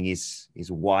using his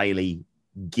wily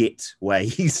git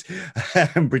ways,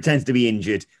 pretends to be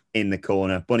injured in the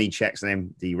corner. Bunny checks on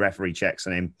him. The referee checks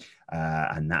on him.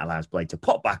 And that allows Blade to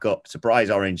pop back up, surprise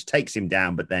Orange, takes him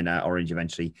down, but then Orange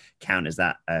eventually counters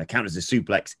the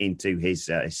suplex into his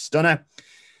stunner.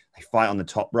 They fight on the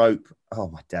top rope. Oh,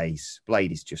 my days.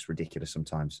 Blade is just ridiculous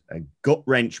sometimes. A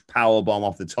gut-wrench powerbomb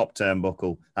off the top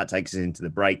turnbuckle. That takes us into the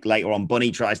break. Later on,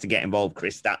 Bunny tries to get involved.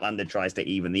 Chris Statlander tries to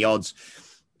even the odds.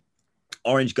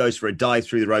 Orange goes for a dive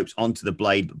through the ropes onto the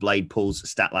Blade, but Blade pulls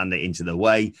Statlander into the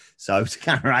way. So to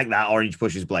counteract that, Orange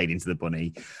pushes Blade into the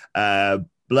Bunny.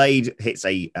 Blade hits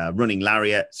a running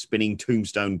lariat, spinning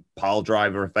tombstone pile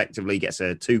driver, effectively gets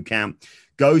a 2 count,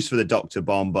 goes for the Dr.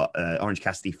 Bomb, but Orange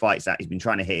Cassidy fights that. He's been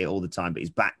trying to hit it all the time, but his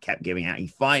back kept giving out. He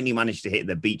finally managed to hit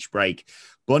the beach break.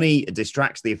 Bunny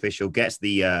distracts the official, gets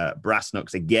the brass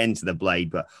knucks again to the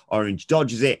Blade, but Orange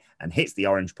dodges it and hits the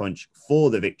Orange Punch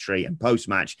for the victory. And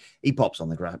post-match, he pops on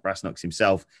the brass knucks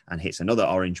himself and hits another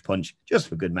Orange Punch, just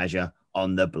for good measure,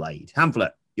 on the Blade.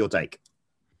 Hamflet, your take.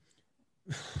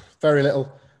 Very little.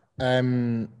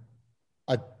 I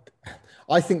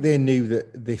think they knew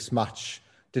that this match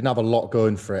didn't have a lot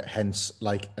going for it, hence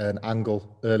like an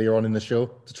angle earlier on in the show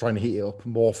to try and heat it up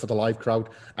more for the live crowd.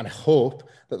 And I hope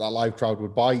that live crowd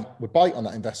would bite on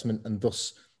that investment and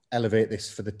thus elevate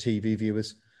this for the TV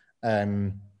viewers.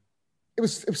 It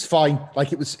was fine.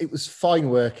 Like it was fine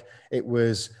work. It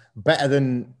was better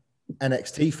than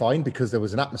NXT fine because there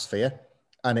was an atmosphere.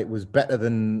 And it was better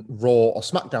than Raw or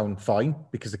SmackDown fine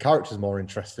because the character's more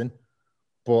interesting.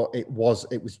 But it was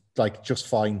like just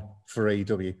fine for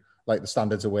AEW. Like the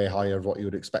standards are way higher of what you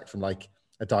would expect from like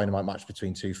a Dynamite match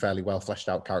between two fairly well fleshed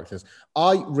out characters.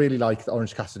 I really like that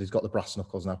Orange Cassidy's got the brass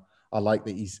knuckles now. I like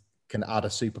that he can add a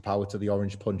superpower to the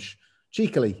Orange Punch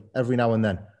cheekily every now and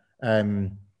then.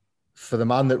 For the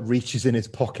man that reaches in his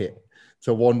pocket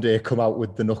to one day come out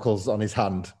with the knuckles on his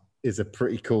hand is a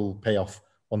pretty cool payoff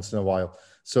once in a while.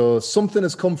 So something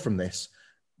has come from this,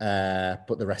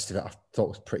 but the rest of it I thought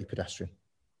was pretty pedestrian.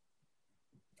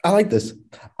 I like this.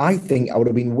 I think I would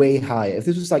have been way higher. If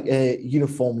this was like a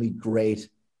uniformly great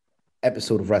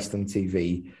episode of wrestling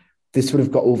TV, this would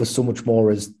have got over so much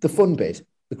more as the fun bit,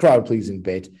 the crowd-pleasing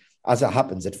bit. As it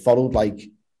happens, it followed like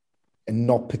a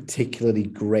not particularly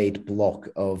great block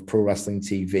of pro wrestling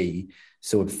TV.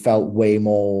 So it felt way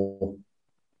more...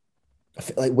 I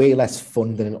feel like way less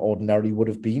fun than it ordinarily would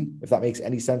have been, if that makes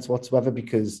any sense whatsoever,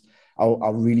 because I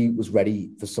really was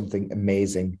ready for something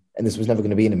amazing. And this was never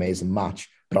going to be an amazing match,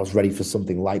 but I was ready for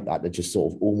something like that just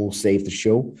sort of almost saved the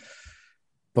show.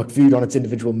 But viewed on its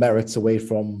individual merits away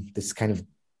from this kind of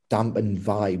dampened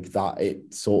vibe that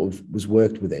it sort of was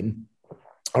worked within,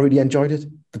 I really enjoyed it.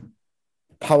 The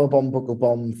powerbomb, buckle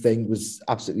bomb thing was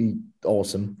absolutely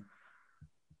awesome.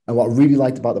 And what I really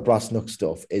liked about the brass knuck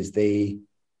stuff is in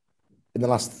the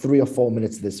last 3 or 4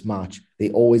 minutes of this match, they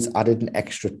always added an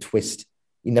extra twist.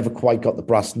 He never quite got the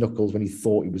brass knuckles when he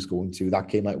thought he was going to. That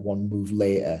came like one move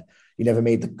later. He never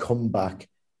made the comeback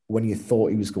when you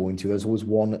thought he was going to. There's always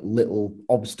one little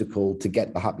obstacle to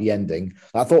get the happy ending.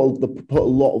 I thought they put a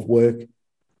lot of work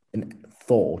and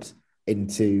thought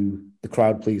into the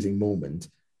crowd-pleasing moment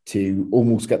to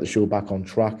almost get the show back on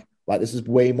track. Like, this is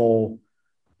way more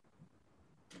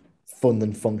fun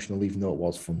than functional, even though it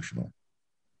was functional.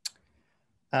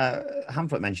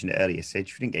 Hamflet mentioned it earlier, Sid.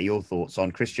 We didn't get your thoughts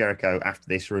on Chris Jericho after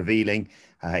this, revealing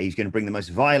he's going to bring the most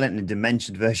violent and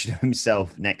dimensioned version of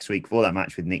himself next week for that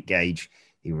match with Nick Gage.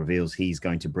 He reveals he's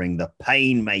going to bring the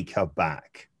Painmaker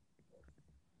back.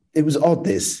 It was odd,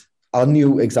 this. I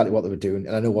knew exactly what they were doing,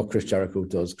 and I know what Chris Jericho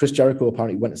does. Chris Jericho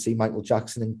apparently went to see Michael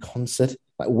Jackson in concert,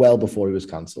 like well before he was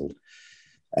cancelled.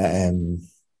 Or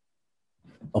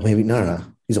maybe, no.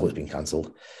 He's always been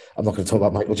cancelled. I'm not going to talk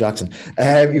about Michael Jackson.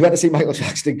 He went to see Michael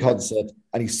Jackson in concert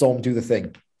and he saw him do the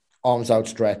thing, arms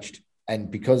outstretched. And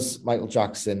because Michael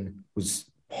Jackson was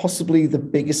possibly the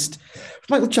biggest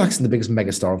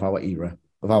megastar of our era,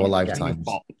 of our lifetime.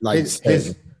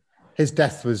 His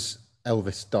death was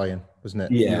Elvis dying, wasn't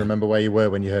it? Yeah. You remember where you were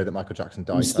when you heard that Michael Jackson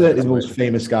died? He's the most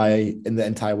famous guy in the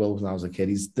entire world when I was a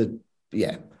kid.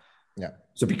 Yeah.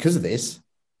 So because of this,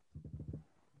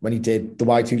 when he did the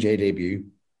Y2J debut,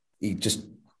 he just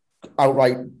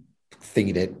outright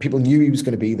thinged it. People knew he was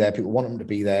going to be there. People wanted him to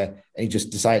be there. And he just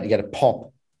decided to get a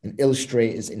pop and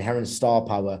illustrate his inherent star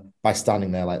power by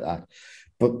standing there like that.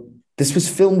 But this was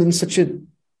filmed in such a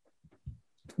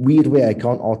weird way I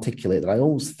can't articulate that I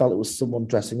always felt it was someone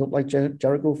dressing up like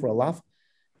Jericho for a laugh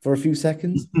for a few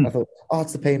seconds. I thought,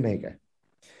 it's the Painmaker.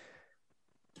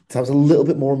 So that was a little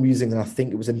bit more amusing than I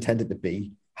think it was intended to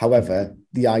be. However,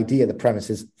 the idea, the premise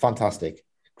is fantastic.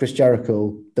 Chris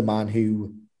Jericho, the man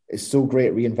who is so great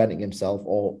at reinventing himself,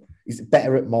 or he's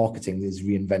better at marketing his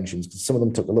reinventions, because some of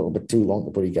them took a little bit too long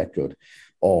to bloody get good,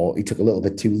 or he took a little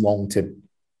bit too long to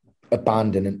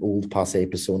abandon an old passe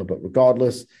persona. But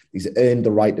regardless, he's earned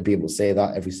the right to be able to say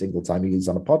that every single time he's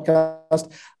on a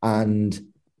podcast,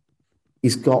 and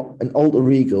he's got an alter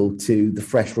ego to the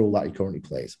fresh role that he currently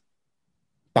plays.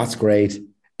 That's great.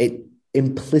 It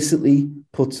implicitly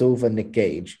puts over Nick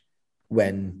Gage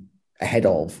when ahead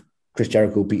of Chris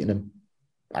Jericho beating him.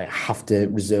 I have to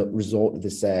resort to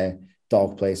this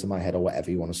dark place in my head, or whatever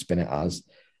you want to spin it as.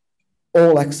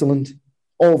 All excellent,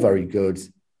 all very good.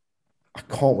 I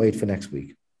can't wait for next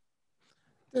week.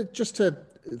 Just to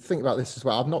think about this as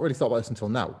well, I've not really thought about this until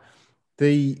now.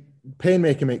 The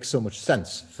Painmaker makes so much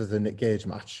sense for the Nick Gage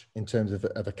match in terms of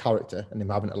a character and him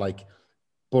having to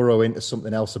burrow into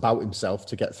something else about himself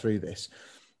to get through this.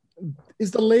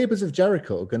 Is the Labours of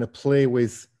Jericho going to play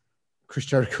with Chris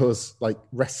Jericho's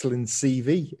wrestling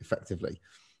CV effectively?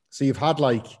 So you've had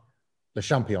Le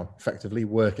Champion effectively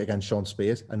work against Sean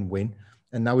Spears and win,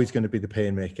 and now he's going to be the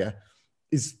Painmaker.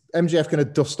 Is MJF going to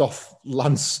dust off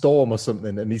Lance Storm or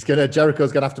something, and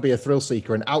Jericho's going to have to be a thrill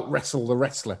seeker and out wrestle the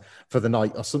wrestler for the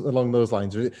night or something along those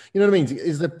lines? You know what I mean?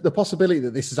 Is the possibility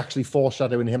that this is actually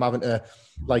foreshadowing him having to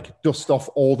dust off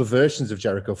all the versions of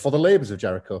Jericho for the Labours of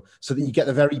Jericho so that you get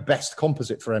the very best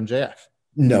composite for MJF?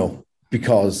 No,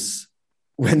 because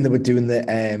when they were doing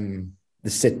the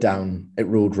sit down at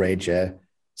Road Rage,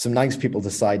 some nice people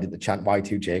decided to chant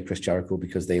Y2J Chris Jericho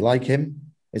because they like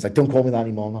him. It's don't call me that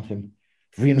anymore, not him.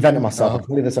 Reinventing myself. I'm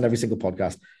doing this on every single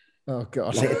podcast. Oh,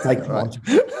 God.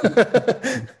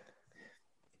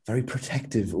 Very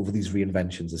protective over these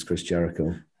reinventions as Chris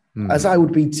Jericho. As I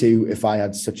would be too if I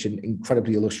had such an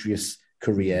incredibly illustrious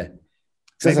career.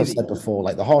 As I've said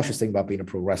before, the harshest thing about being a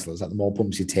pro wrestler is that the more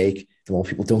bumps you take, the more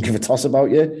people don't give a toss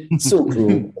about you. It's so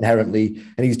cruel inherently.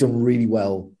 And he's done really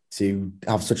well to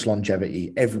have such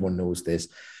longevity. Everyone knows this.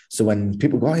 So when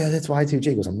people go, that's Y2J,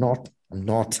 he goes, I'm not. I've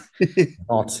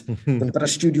got a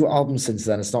studio album since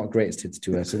then. It's not greatest hits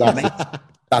tour. So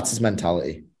that's his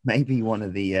mentality. Maybe one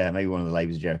of the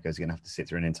Labours of Jericho is going to have to sit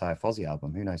through an entire Fozzy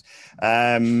album. Who knows?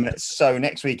 So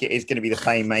next week it is going to be the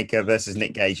Painmaker versus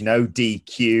Nick Gage. No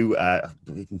DQ.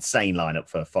 Insane lineup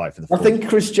for a fight for the. I think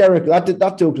Chris Jericho.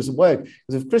 That dope doesn't work,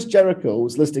 because if Chris Jericho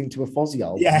was listening to a Fozzy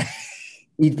album,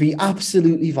 he'd be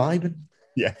absolutely vibing.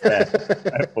 Yeah,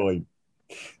 fair point.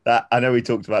 That I know we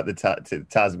talked about the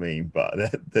Taz meme, but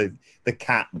the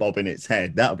cat bobbing its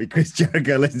head, that'll be Chris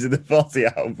Jericho listening to the Fozzy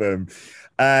album.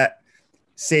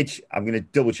 Sidge, I'm going to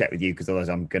double check with you because otherwise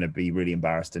I'm going to be really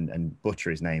embarrassed and butcher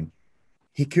his name.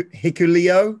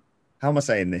 Hikuleo? How am I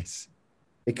saying this?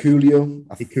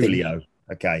 Hikuleo.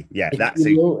 Okay, yeah,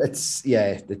 Hikuleo,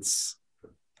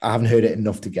 I haven't heard it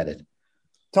enough to get it.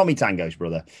 Tommy Tango's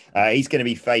brother. He's going to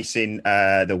be facing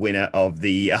the winner of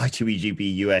the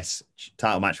IWGP US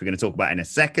title match we're going to talk about in a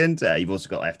second. You've also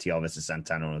got FTR versus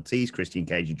Santana and Ortiz, Christian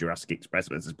Cage and Jurassic Express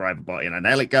versus Private Party and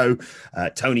Angelico,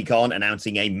 Tony Khan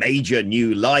announcing a major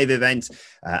new live event.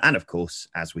 And of course,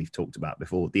 as we've talked about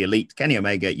before, the Elite, Kenny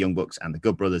Omega, Young Bucks and the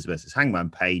Good Brothers versus Hangman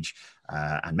Page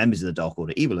and members of the Dark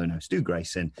Order, Evil Uno, Stu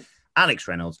Grayson, Alex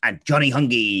Reynolds and Johnny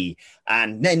Hungy.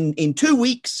 And then in 2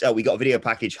 weeks, we got a video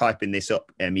package hyping this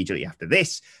up immediately after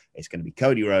this. It's going to be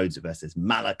Cody Rhodes versus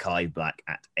Malachi Black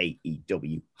at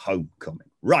AEW Homecoming.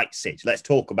 Right, Sid, let's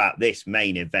talk about this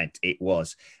main event. It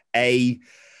was I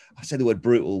said the word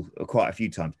brutal quite a few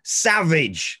times.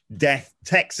 Savage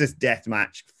Texas death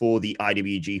match for the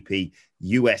IWGP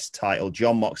US title.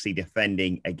 Jon Moxley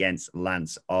defending against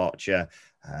Lance Archer.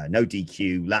 No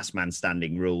DQ, last man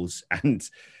standing rules. And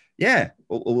yeah,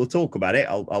 we'll talk about it.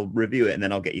 I'll review it and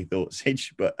then I'll get your thoughts,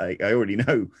 Hitch. But I already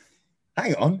know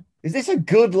Hang on. Is this a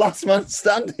good last man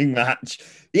standing match?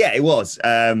 Yeah, it was.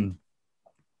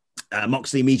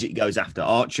 Moxley immediately goes after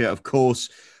Archer, of course,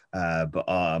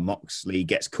 but Moxley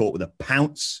gets caught with a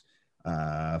pounce,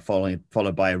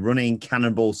 followed by a running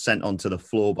cannonball sent onto the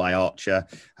floor by Archer.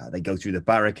 They go through the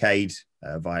barricade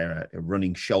via a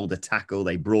running shoulder tackle.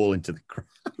 They brawl into the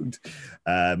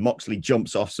crowd. Moxley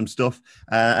jumps off some stuff,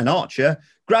 and Archer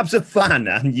grabs a fan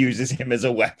and uses him as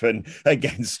a weapon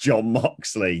against Jon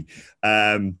Moxley.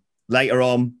 Later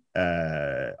on,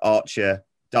 Archer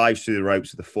dives through the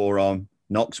ropes with the forearm,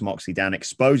 knocks Moxley down,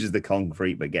 exposes the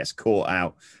concrete, but gets caught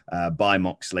out by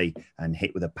Moxley and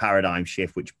hit with a paradigm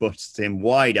shift, which busts him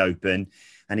wide open.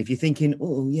 And if you're thinking,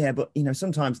 oh yeah, but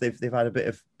sometimes they've had a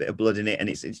bit of blood in it, and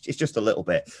it's just a little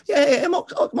bit. Yeah,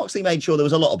 Moxley made sure there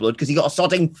was a lot of blood because he got a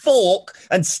sodding fork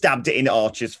and stabbed it in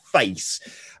Archer's face.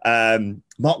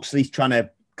 Moxley's trying to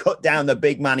cut down the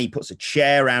big man. He puts a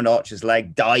chair around Archer's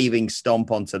leg, diving stomp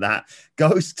onto that,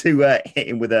 goes to hit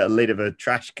him with a lid of a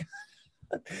trash can.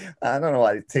 I don't know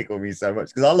why it tickled me so much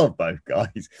because I love both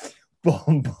guys.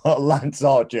 But Lance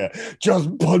Archer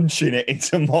just punching it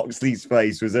into Moxley's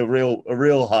face was a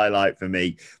real highlight for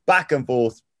me. Back and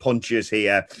forth punches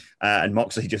here, and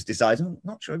Moxley just decides, I'm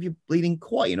not sure if you're bleeding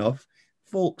quite enough.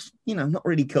 Forks, not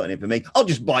really cutting it for me. I'll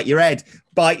just bite your head.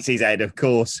 Bites his head, of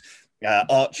course.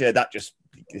 Archer, that just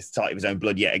the sight of his own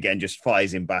blood yet again, just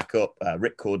fires him back up.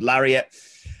 Ripcord lariat.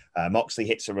 Moxley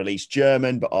hits a release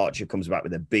German, but Archer comes back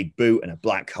with a big boot and a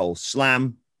black hole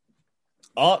slam.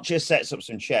 Archer sets up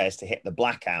some chairs to hit the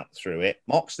blackout through it.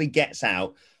 Moxley gets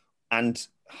out, and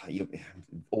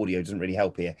audio doesn't really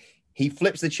help here. He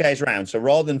flips the chairs around, so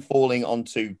rather than falling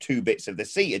onto two bits of the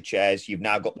seated chairs, you've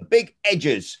now got the big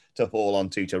edges to fall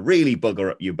onto to really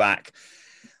bugger up your back.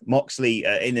 Moxley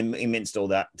minced all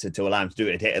that to allow him to do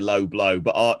it, hit a low blow,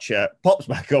 but Archer pops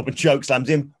back up and chokeslams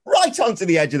him right onto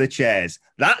the edge of the chairs.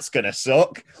 That's going to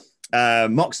suck.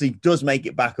 Moxley does make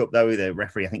it back up, though. The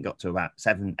referee, I think, got to about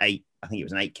 7, 8. I think it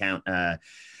was an 8 count.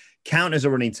 Counters a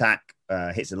running tack,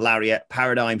 hits a lariat,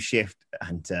 paradigm shift,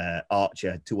 and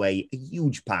Archer to a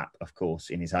huge pap, of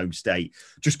course, in his home state.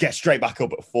 Just gets straight back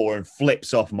up at 4 and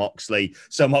flips off Moxley.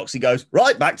 So Moxley goes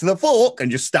right back to the fork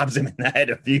and just stabs him in the head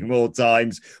a few more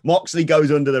times. Moxley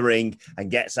goes under the ring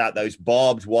and gets out those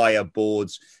barbed wire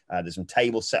boards. There's some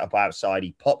tables set up outside.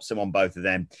 He pops them on both of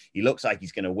them. He looks like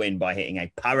he's going to win by hitting a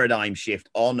paradigm shift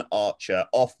on Archer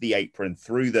off the apron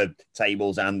through the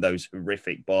tables and those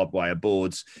horrific barbed wire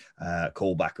boards.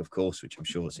 Callback, of course, which I'm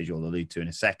sure Sid will allude to in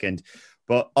a second.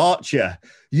 But Archer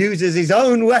uses his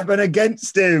own weapon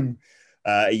against him.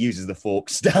 He uses the fork,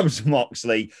 stabs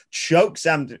Moxley,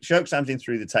 chokeslams him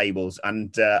through the tables.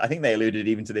 And I think they alluded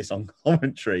even to this on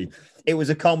commentary. It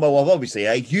was a combo of obviously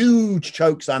a huge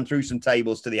chokeslam through some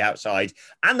tables to the outside,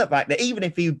 and the fact that even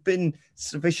if he'd been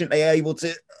sufficiently able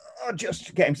to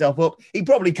just get himself up, he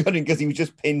probably couldn't because he was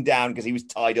just pinned down because he was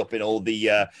tied up in all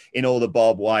the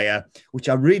barbed wire, which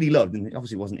I really loved. And it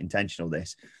obviously wasn't intentional,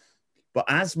 this. But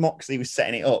as Moxley was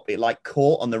setting it up, it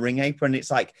caught on the ring apron.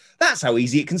 It's that's how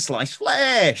easy it can slice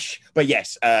flesh. But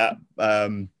yes,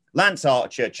 Lance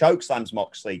Archer chokeslams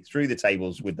Moxley through the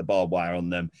tables with the barbed wire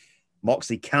on them.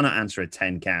 Moxley cannot answer a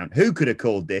 10 count. Who could have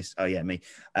called this? Oh, yeah, me.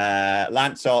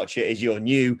 Lance Archer is your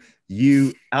new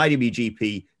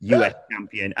IWGP US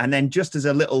champion. And then just as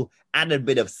a little added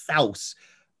bit of sauce,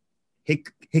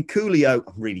 Hikuleo,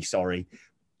 I'm really sorry,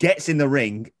 gets in the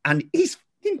ring and he's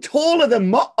taller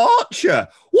than Archer.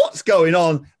 What's going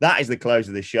on? That is the close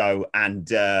of the show. And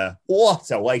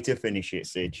what a way to finish it,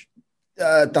 Sige.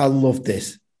 I loved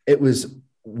this. It was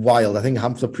wild. I think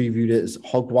Hamfler previewed it as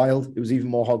hog wild. It was even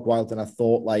more hog wild than I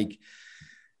thought.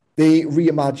 They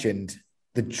reimagined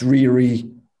the dreary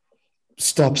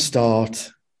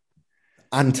stop-start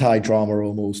anti-drama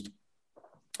almost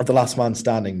of the last man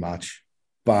standing match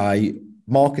by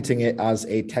marketing it as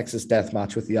a Texas death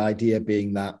match, with the idea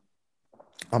being that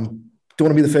I don't want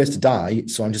to be the first to die,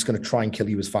 so I'm just going to try and kill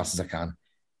you as fast as I can.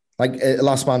 Like a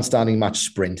last man standing match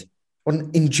sprint. What an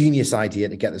ingenious idea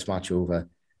to get this match over.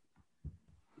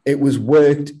 It was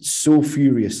worked so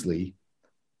furiously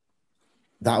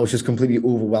that I was just completely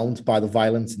overwhelmed by the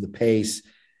violence and the pace.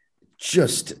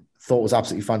 Just thought it was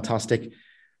absolutely fantastic.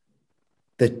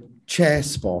 The chair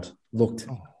spot looked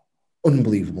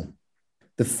unbelievable.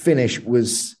 The finish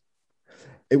was...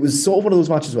 It was sort of one of those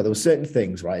matches where there were certain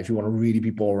things, right, if you want to really be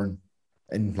boring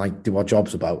and do our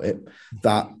jobs about it,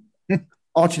 that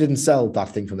Archer didn't sell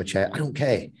that thing from the chair. I don't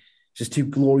care. It's just too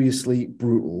gloriously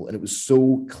brutal, and it was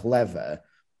so clever.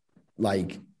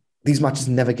 These matches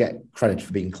never get credit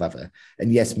for being clever.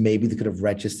 And yes, maybe they could have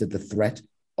registered the threat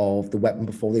of the weapon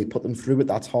before they put them through it.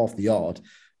 That's half the yard.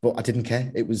 But I didn't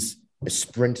care. It was a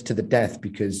sprint to the death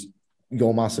because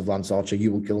you're massive, Lance Archer,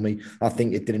 you will kill me. I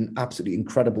think it did an absolutely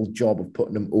incredible job of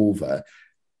putting him over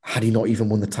had he not even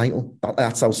won the title.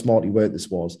 That's how smart he worked this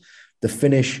was. The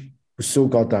finish was so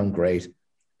goddamn great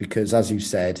because, as you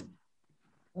said,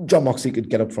 Jon Moxley could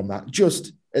get up from that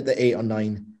just at the 8 or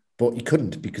 9, but he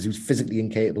couldn't because he was physically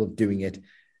incapable of doing it.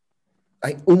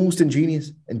 Almost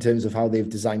ingenious in terms of how they've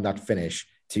designed that finish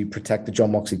to protect the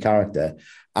Jon Moxley character.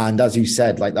 And as you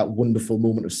said, like that wonderful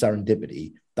moment of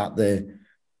serendipity, that the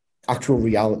actual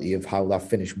reality of how that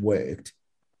finish worked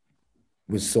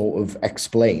was sort of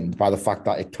explained by the fact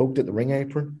that it tugged at the ring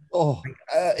apron. Oh,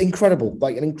 incredible.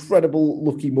 Like an incredible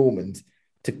lucky moment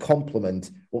to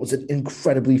complement what was an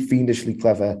incredibly fiendishly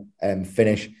clever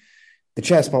finish. The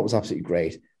chair spot was absolutely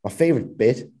great. My favorite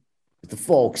bit was the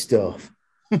Falk stuff,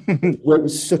 where it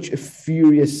was such a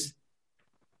furious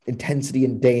intensity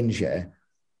and danger.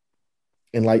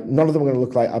 And like, none of them were going to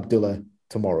look like Abdullah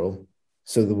tomorrow.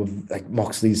 So they were like,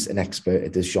 Moxley's an expert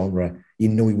at this genre. You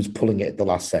know, he was pulling it at the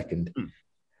last second.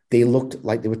 They looked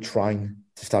like they were trying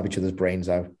to stab each other's brains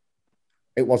out.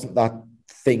 It wasn't that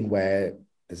thing where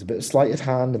there's a bit of sleight of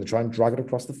hand and they try and drag it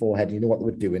across the forehead. And you know what they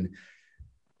were doing.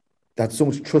 They had so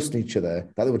much trust in each other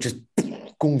that they were just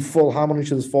going full ham on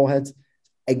each other's foreheads.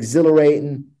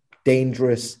 Exhilarating,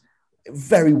 dangerous,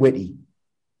 very witty.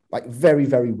 Like very,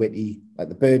 very witty. Like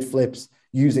the bird flips,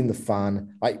 using the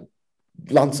fan. Like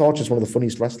Lance Archer is one of the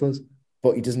funniest wrestlers,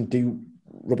 but he doesn't do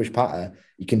rubbish patter.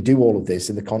 He can do all of this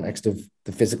in the context of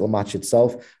the physical match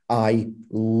itself. I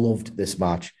loved this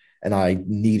match and I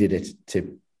needed it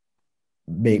to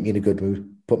make me in a good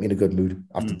mood, put me in a good mood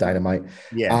after Dynamite.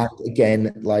 Yeah. And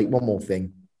again, like one more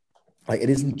thing, like it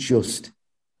isn't just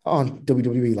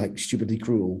WWE like stupidly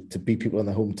cruel to beat people in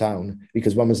their hometown,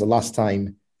 because when was the last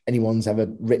time anyone's ever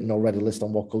written or read a list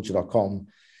on whatculture.com?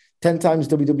 10 times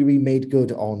WWE made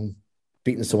good on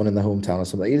beating someone in their hometown or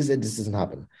something. It just doesn't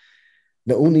happen.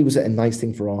 Not only was it a nice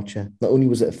thing for Archer, not only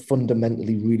was it a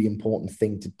fundamentally really important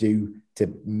thing to do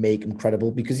to make him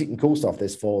credible, because he can coast off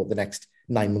this for the next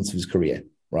 9 months of his career,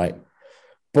 right?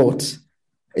 But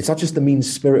it's not just the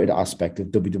mean-spirited aspect of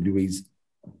WWE's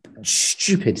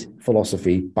stupid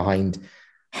philosophy behind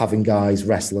having guys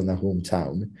wrestle in their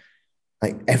hometown.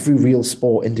 Like every real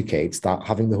sport indicates that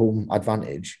having the home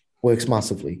advantage works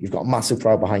massively. You've got a massive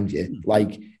crowd behind you.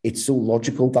 Like it's so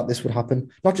logical that this would happen.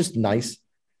 Not just nice,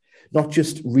 not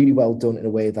just really well done in a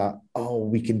way that, oh,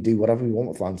 we can do whatever we want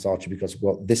with Lance Archer because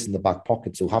we've got this in the back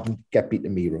pocket. So have him get beat to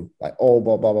Miro. Like, oh,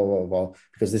 blah, blah, blah, blah, blah,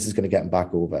 because this is going to get him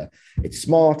back over. It's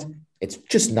smart. It's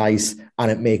just nice.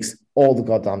 And it makes all the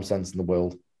goddamn sense in the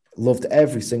world. Loved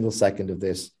every single second of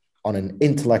this on an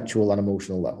intellectual and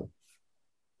emotional level.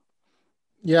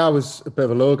 Yeah, I was a bit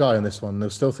of a low guy on this one.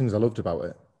 There's still things I loved about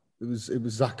it. It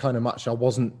was that kind of match. I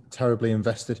wasn't terribly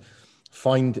invested.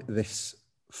 Find this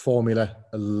formula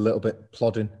a little bit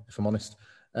plodding, if I'm honest.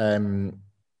 And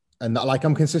that, like,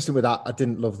 I'm consistent with that. I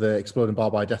didn't love the Exploding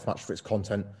Barbed Wire death match for its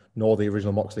content, nor the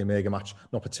original Moxley Omega match,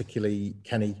 not particularly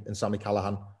Kenny and Sami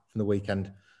Callihan from the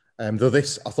weekend. Though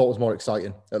this I thought was more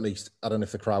exciting, at least. I don't know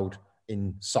if the crowd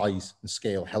in size and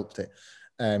scale helped it.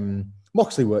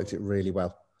 Moxley worked it really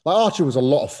well. Like Archer was a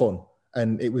lot of fun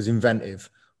and it was inventive,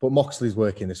 but Moxley's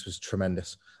work in this was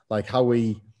tremendous. Like how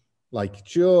he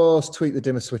just tweaked the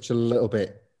dimmer switch a little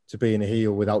bit to being a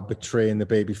heel without betraying the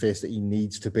babyface that he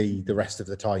needs to be the rest of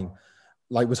the time.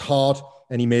 Like was hard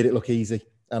and he made it look easy.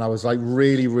 And I was like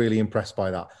really, really impressed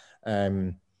by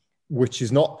that. Which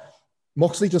is not,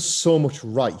 Moxley does so much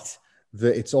right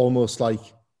that it's almost like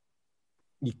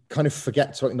you kind of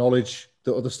forget to acknowledge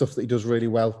the other stuff that he does really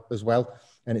well as well.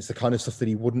 And it's the kind of stuff that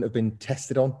he wouldn't have been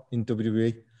tested on in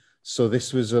WWE. So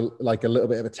this was a little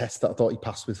bit of a test that I thought he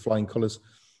passed with flying colours.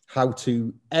 How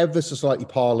to ever so slightly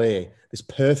parlay this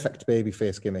perfect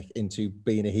babyface gimmick into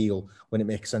being a heel when it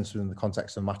makes sense within the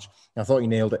context of the match. And I thought he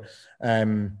nailed it.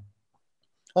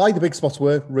 The big spots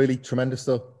were really tremendous,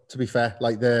 though, to be fair.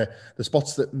 Like the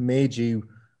spots that made you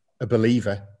a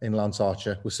believer in Lance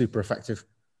Archer were super effective.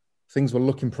 Things were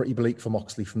looking pretty bleak for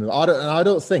Moxley from the. I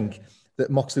don't think that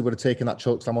Moxley would have taken that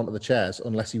chokeslam onto the chairs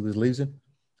unless he was losing.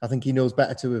 I think he knows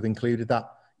better to have included that.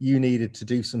 You needed to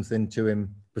do something to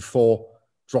him before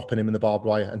dropping him in the barbed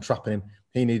wire and trapping him.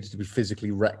 He needed to be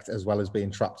physically wrecked as well as being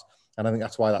trapped. And I think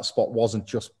that's why that spot wasn't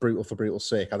just brutal for brutal's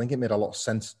sake. I think it made a lot of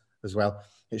sense as well.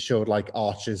 It showed like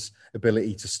Archer's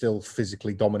ability to still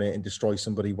physically dominate and destroy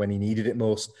somebody when he needed it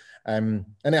most. And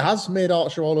it has made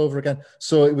Archer all over again.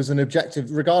 So it was an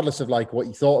objective, regardless of like what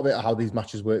you thought of it or how these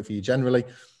matches work for you generally,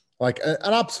 like an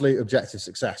absolute objective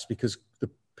success because the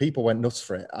people went nuts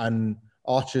for it. And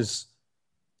Archer's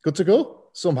good to go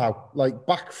somehow, like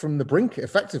back from the brink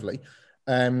effectively.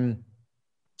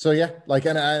 So So yeah, like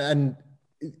and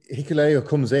Hikuleo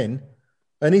comes in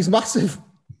and he's massive.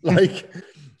 Like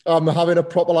I'm having a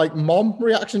proper like mom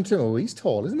reaction to him. Oh, he's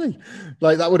tall, isn't he?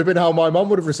 Like that would have been how my mom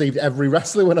would have received every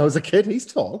wrestler when I was a kid. He's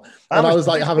tall. And I was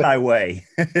like having my way.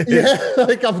 Yeah,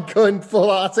 like I'm going full,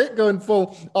 that's it, going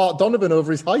full Art Donovan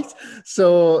over his height.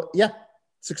 So yeah,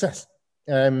 success.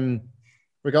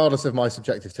 Regardless of my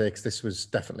subjective takes, this was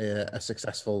definitely a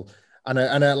successful and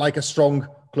a like a strong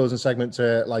closing segment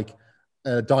to like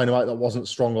a Dynamite that wasn't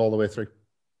strong all the way through.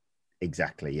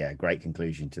 Exactly, yeah. Great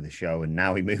conclusion to the show. And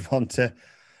now we move on to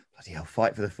bloody hell,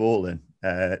 Fight for the Fallen.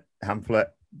 Hamflet,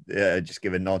 just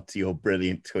give a nod to your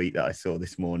brilliant tweet that I saw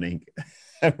this morning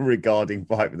regarding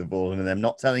Fight for the Fallen and them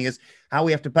not telling us how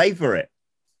we have to pay for it.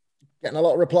 Getting a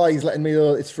lot of replies letting me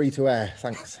know it's free to air.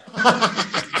 Thanks.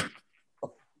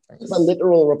 It's a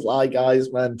literal reply,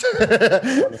 guys, man.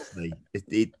 Honestly, it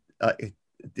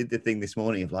did the thing this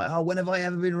morning of like, oh, when have I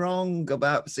ever been wrong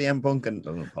about CM Punk and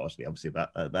partially obviously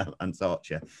about Lance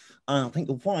Archer? I think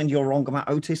you'll find you're wrong about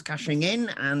Otis cashing in,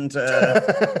 and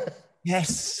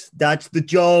yes, that's the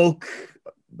joke.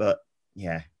 But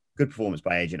yeah, good performance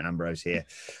by Agent Ambrose here,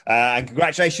 and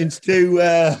congratulations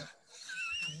to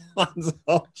Lance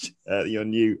Archer, your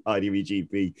new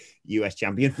IWGP US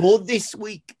champion for this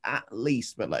week at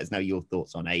least. But let us know your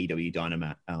thoughts on AEW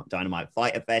Dynamite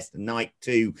Fyter Fest Night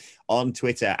 2 on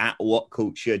Twitter at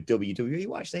WhatCultureWWE.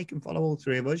 Well, actually, you can follow all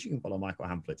three of us. You can follow Michael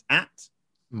Hamflet at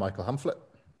Michael Hamflet.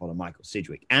 Follow Michael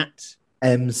Sidgwick at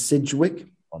Sidgwick.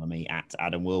 Follow me at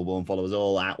Adam Wilborn. Follow us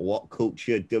all at What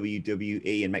Culture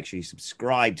WWE, and make sure you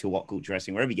subscribe to What Culture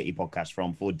Wrestling wherever you get your podcast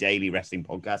from for daily wrestling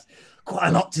podcasts. Quite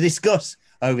a lot to discuss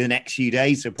over the next few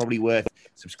days, so probably worth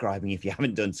subscribing if you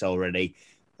haven't done so already.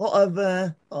 A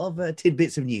lot of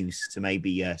tidbits of news to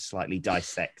maybe slightly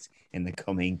dissect in the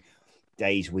coming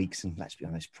days, weeks, and let's be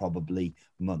honest, probably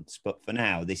months. But for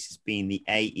now, this has been the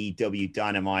AEW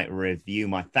Dynamite review.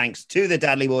 My thanks to the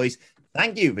Dudley Boys.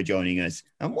 Thank you for joining us,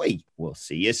 and we will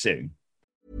see you soon.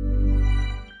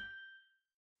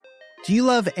 Do you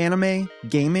love anime,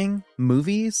 gaming,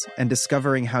 movies, and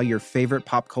discovering how your favorite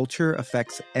pop culture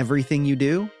affects everything you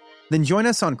do? Then join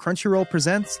us on Crunchyroll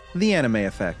Presents The Anime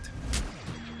Effect.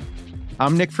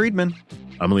 I'm Nick Friedman.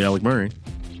 I'm Lee Alec Murray.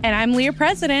 And I'm Leah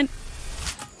President.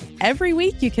 Every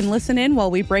week, you can listen in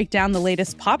while we break down the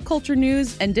latest pop culture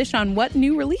news and dish on what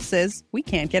new releases we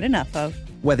can't get enough of.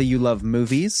 Whether you love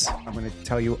movies, I'm going to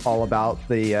tell you all about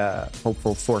the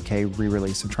hopeful 4K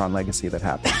re-release of Tron Legacy that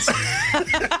happens.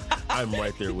 I'm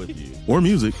right there with you. Or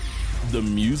music. The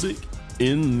music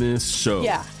in this show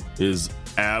is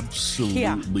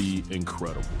absolutely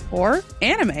incredible. Or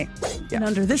anime. And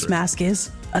under this mask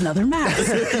is another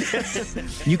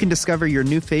mask. You can discover your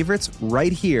new favorites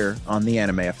right here on The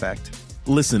Anime Effect.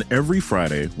 Listen every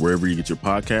Friday wherever you get your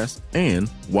podcast, and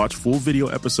watch full video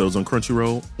episodes on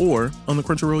Crunchyroll or on the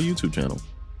Crunchyroll YouTube channel.